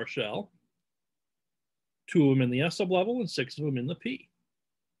second Bohr shell, 2 of them in the S sublevel and 6 of them in the P.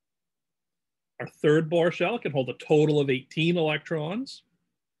 Our third Bohr shell can hold a total of 18 electrons.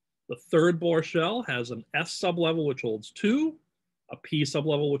 The third Bohr shell has an S sublevel, which holds 2, a P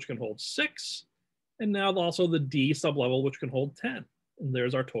sublevel, which can hold 6, and now also the D sublevel, which can hold 10. And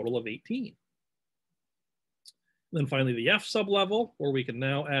there's our total of 18. And then finally the F sublevel, where we can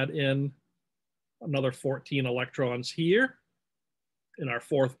now add in another 14 electrons here in our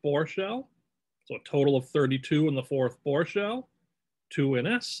fourth Bohr shell. So a total of 32 in the fourth Bohr shell, 2 in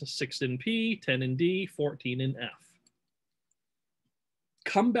S, 6 in P, 10 in D, 14 in F.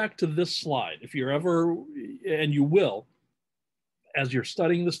 Come back to this slide if you're ever, and you will, as you're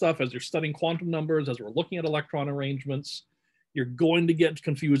studying this stuff, as you're studying quantum numbers, as we're looking at electron arrangements, you're going to get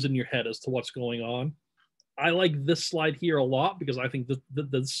confused in your head as to what's going on. I like this slide here a lot because I think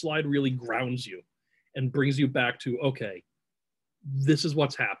the slide really grounds you and brings you back to, okay, this is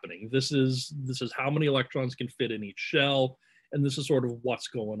what's happening. This is how many electrons can fit in each shell, and this is sort of what's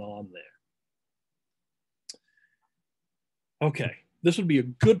going on there. Okay, this would be a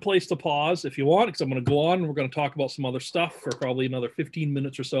good place to pause if you want, because I'm going to go on and we're going to talk about some other stuff for probably another 15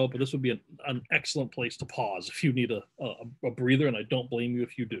 minutes or so, but this would be an excellent place to pause if you need a breather, and I don't blame you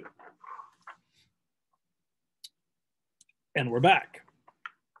if you do. And we're back.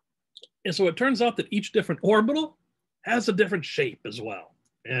 And so it turns out that each different orbital has a different shape as well.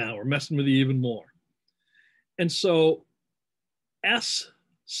 Yeah, we're messing with you even more. And so S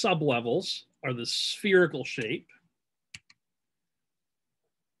sublevels are the spherical shape.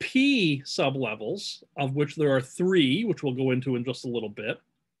 P sublevels, of which there are 3, which we'll go into in just a little bit,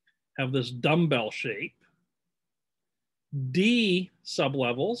 have this dumbbell shape. D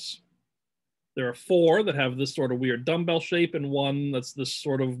sublevels, there are 4 that have this sort of weird dumbbell shape, and 1 that's this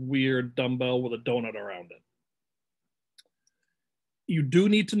sort of weird dumbbell with a donut around it. You do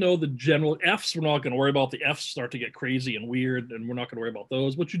need to know the general Fs. We're not going to worry about the Fs start to get crazy and weird, and we're not going to worry about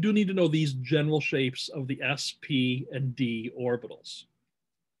those, but you do need to know these general shapes of the S, P, and D orbitals.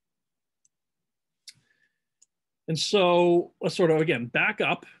 And so let's sort of, again, back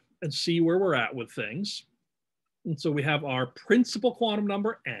up and see where we're at with things. And so we have our principal quantum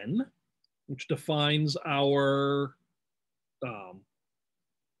number, N, which defines our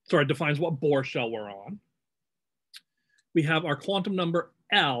defines what Bohr shell we're on. We have our quantum number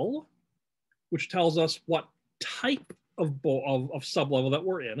L, which tells us what type of sublevel that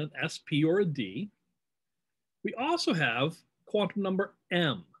we're in, an SP or a D. We also have quantum number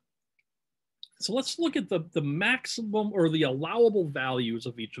M. So let's look at the maximum or the allowable values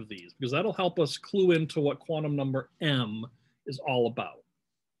of each of these, because that'll help us clue into what quantum number M is all about.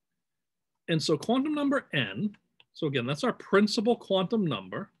 And so quantum number N, so again, that's our principal quantum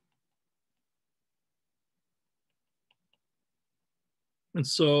number. And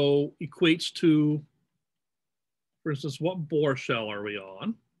so equates to, for instance, what Bohr shell are we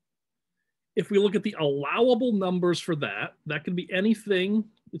on? If we look at the allowable numbers for that, that can be anything.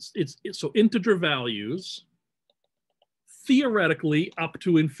 So integer values, theoretically up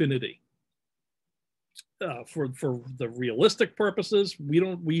to infinity. For the realistic purposes,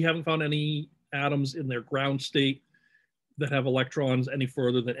 we haven't found any atoms in their ground state that have electrons any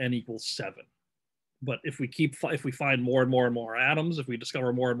further than n equals 7. But if we find more and more and more atoms, if we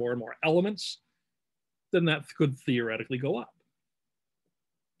discover more and more and more elements, then that could theoretically go up.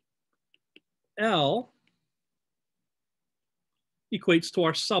 L equates to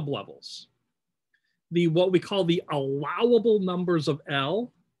our sublevels. What we call the allowable numbers of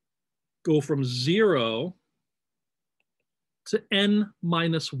L go from 0 to n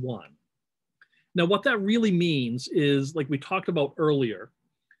minus 1. Now, what that really means is, like we talked about earlier,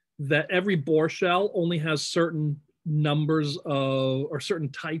 that every Bohr shell only has certain numbers of, or certain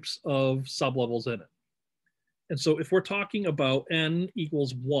types of sublevels in it. And so if we're talking about n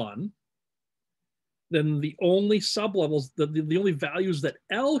equals 1, then the only sublevels, the only values that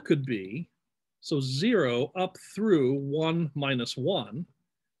L could be, so 0 up through 1 minus 1.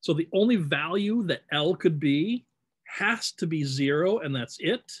 So the only value that L could be has to be 0, and that's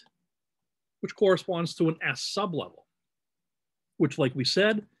it, which corresponds to an S sublevel, which, like we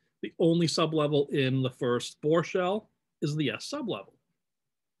said, the only sublevel in the first Bohr shell is the S sublevel.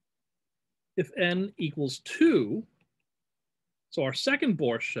 If n equals 2, so our second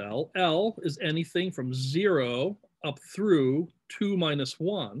Bohr shell, L, is anything from 0 up through 2 minus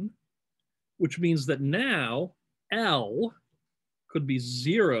 1, which means that now L could be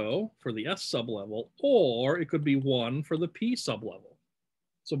 0 for the S sublevel, or it could be 1 for the P sublevel.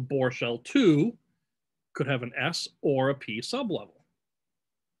 So Bohr shell 2 could have an S or a P sublevel,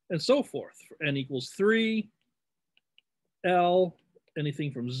 and so forth. For n equals 3, L,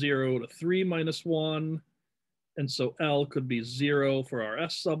 anything from 0 to 3 minus 1. And so L could be 0 for our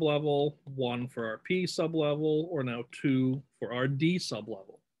S sublevel, 1 for our P sublevel, or now 2 for our D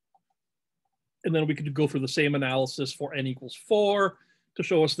sublevel. And then we could go through the same analysis for n equals 4 to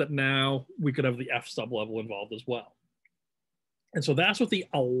show us that now we could have the F sublevel involved as well. And so that's what the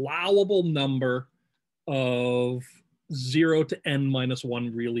allowable number of 0 to n minus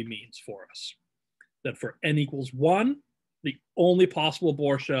 1 really means for us. That for n equals 1, the only possible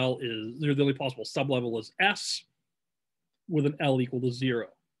Bohr shell is, the only possible sublevel is S with an L equal to 0.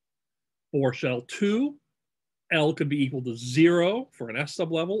 Bohr shell 2, L could be equal to 0 for an S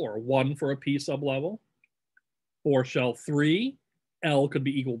sublevel or 1 for a P sublevel. Bohr shell 3, L could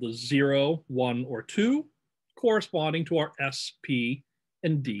be equal to 0, 1, or 2, corresponding to our S, P,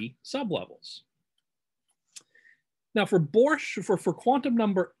 and D sublevels. Now for quantum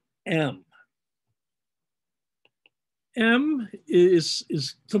number M, M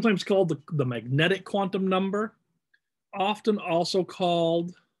is sometimes called the magnetic quantum number, often also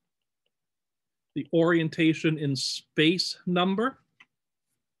called the orientation in space number.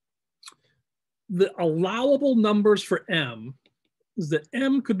 The allowable numbers for M is that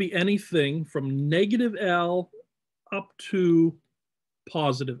M could be anything from negative L up to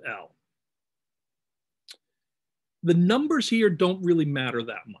positive L. The numbers here don't really matter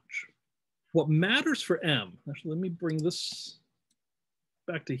that much. What matters for M, actually, let me bring this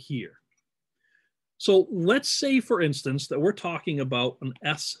back to here. So let's say, for instance, that we're talking about an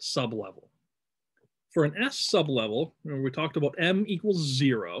S sublevel. For an S sublevel, remember we talked about M equals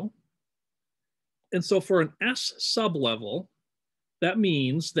 0. And so for an S sublevel, that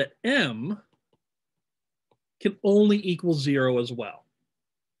means that M can only equal 0 as well.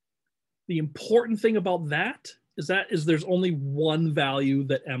 The important thing about that is there's only one value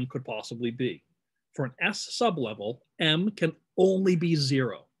that M could possibly be. For an S sublevel, M can only be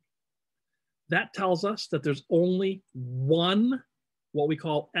 0. That tells us that there's only one, what we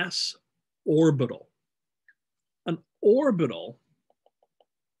call S orbital. An orbital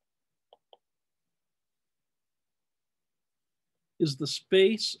is the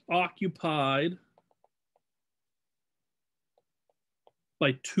space occupied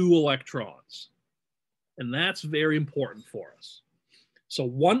by 2 electrons. And that's very important for us. So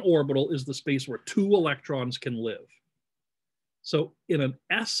one orbital is the space where two electrons can live. So in an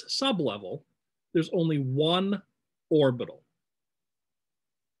S sublevel, there's only one orbital.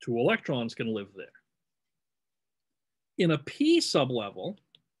 Two electrons can live there. In a P sublevel,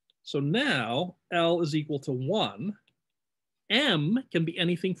 so now L is equal to 1, M can be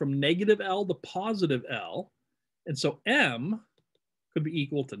anything from negative L to positive L. And so M could be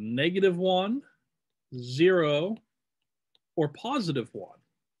equal to -1, 0, or +1.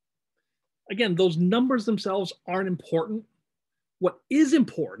 Again, those numbers themselves aren't important. What is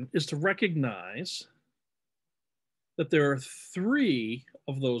important is to recognize that there are 3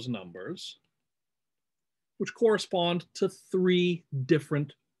 of those numbers which correspond to 3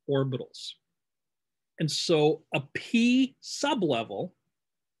 different orbitals. And so a P sublevel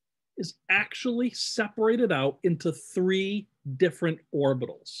is actually separated out into 3 different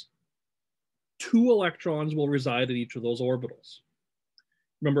orbitals. 2 electrons will reside at each of those orbitals.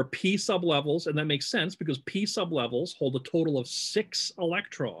 Remember, P sublevels, and that makes sense because P sublevels hold a total of 6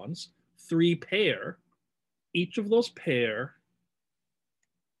 electrons, 3 pair. Each of those pair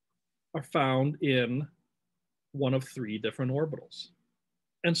are found in one of 3 different orbitals,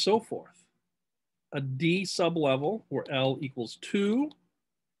 and so forth. A D sublevel where L equals 2,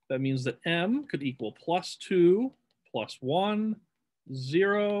 that means that M could equal +2, +1,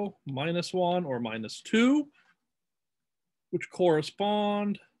 0, -1, or -2, which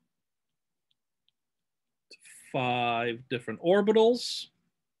correspond to 5 different orbitals.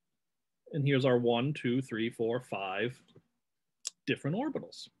 And here's our 1, 2, 3, 4, 5 different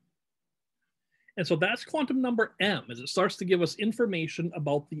orbitals. And so that's quantum number M, as it starts to give us information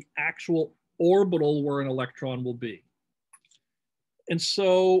about the actual orbital where an electron will be. And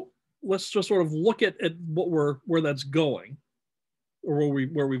so let's just sort of look at where that's going, or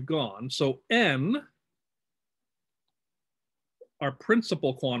where we've gone. So N, our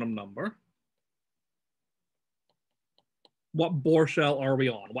principal quantum number, what Bohr shell are we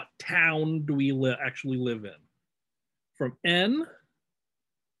on? What town do we actually live in? From N,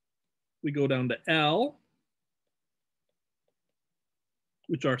 we go down to L,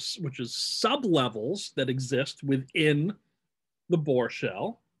 which is sublevels that exist within the Bohr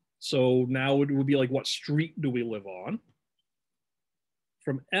shell. So now it would be like, what street do we live on?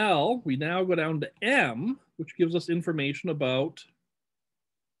 From L, we now go down to M, which gives us information about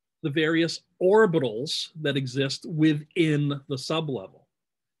the various orbitals that exist within the sublevel.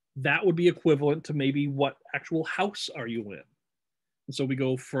 That would be equivalent to maybe what actual house are you in? And so we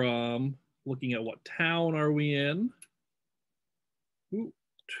go from looking at what town are we in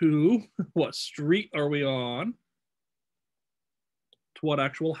to what street are we on to what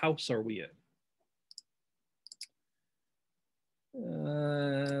actual house are we in.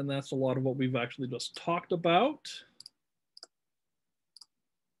 And that's a lot of what we've actually just talked about.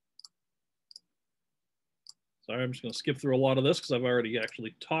 Sorry, I'm just going to skip through a lot of this because I've already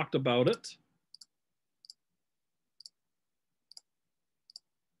actually talked about it.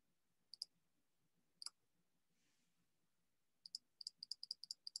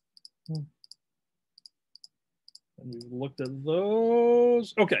 And we've looked at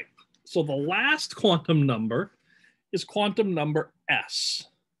those. Okay, so the last quantum number is quantum number S.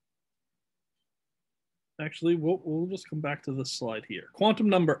 Actually, we'll just come back to this slide here. Quantum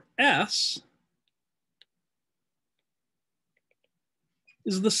number S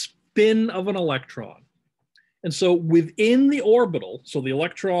is the spin of an electron. And so within the orbital, so the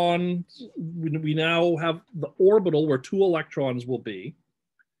electron, we now have the orbital where 2 electrons will be.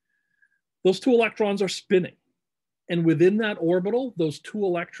 Those 2 electrons are spinning. And within that orbital, those 2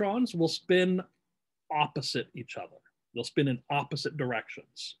 electrons will spin opposite each other. They'll spin in opposite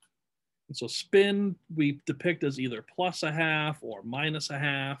directions. And so spin we depict as either +0.5 or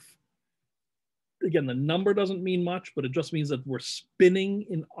 -0.5. Again, the number doesn't mean much, but it just means that we're spinning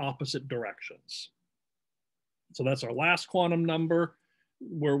in opposite directions. So that's our last quantum number,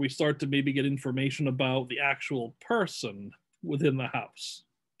 where we start to maybe get information about the actual person within the house.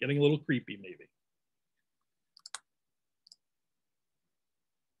 Getting a little creepy, maybe.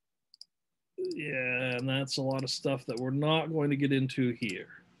 Yeah, and that's a lot of stuff that we're not going to get into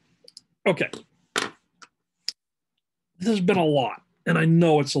here. Okay. This has been a lot, and I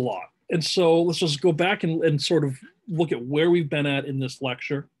know it's a lot. And so let's just go back and sort of look at where we've been at in this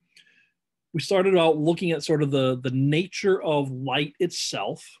lecture. We started out looking at sort of the nature of light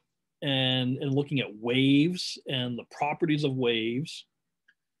itself and looking at waves and the properties of waves,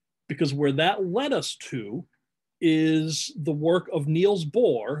 because where that led us to is the work of Niels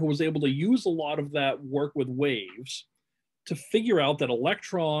Bohr, who was able to use a lot of that work with waves to figure out that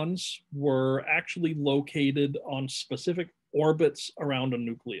electrons were actually located on specific orbits around a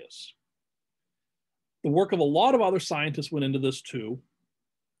nucleus. The work of a lot of other scientists went into this too,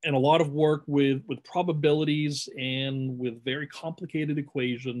 and a lot of work with probabilities and with very complicated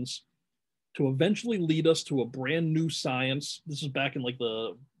equations to eventually lead us to a brand new science. This is back in like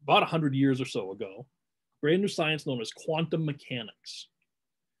about 100 years or so ago, brand new science known as quantum mechanics,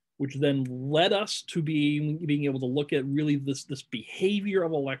 which then led us to being able to look at really this behavior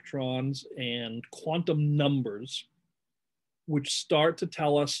of electrons and quantum numbers, which start to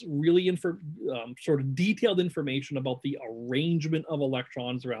tell us really sort of detailed information about the arrangement of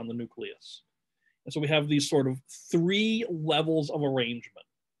electrons around the nucleus. And so we have these sort of 3 levels of arrangement.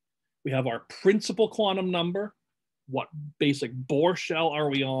 We have our principal quantum number. What basic Bohr shell are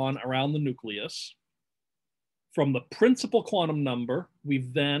we on around the nucleus? From the principal quantum number,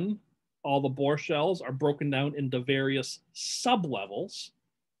 all the Bohr shells are broken down into various sublevels,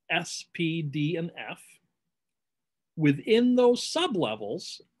 S, P, D, and F. Within those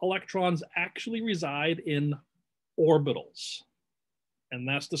sublevels, electrons actually reside in orbitals, and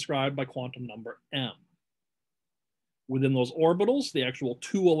that's described by quantum number M. Within those orbitals, the actual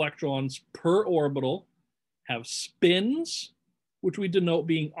 2 electrons per orbital have spins, which we denote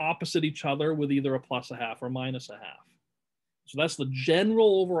being opposite each other with either a +0.5 or -0.5. So that's the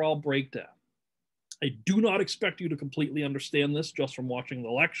general overall breakdown. I do not expect you to completely understand this just from watching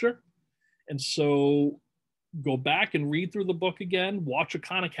the lecture. And so go back and read through the book again, watch a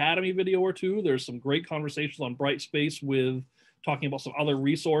Khan Academy video or 2. There's some great conversations on Brightspace with talking about some other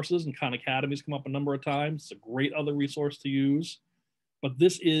resources, and Khan Academy's come up a number of times. It's a great other resource to use. But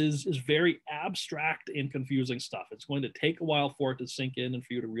this is very abstract and confusing stuff. It's going to take a while for it to sink in and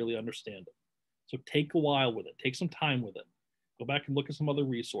for you to really understand it. So take a while with it. Take some time with it. Go back and look at some other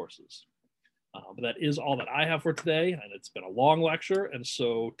resources. But that is all that I have for today. And it's been a long lecture. And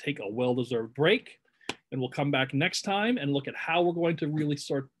so take a well-deserved break. And we'll come back next time and look at how we're going to really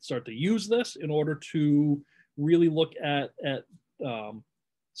start to use this in order to really look at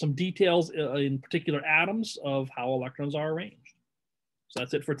some details in particular atoms of how electrons are arranged. So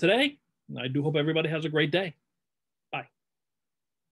that's it for today. I do hope everybody has a great day.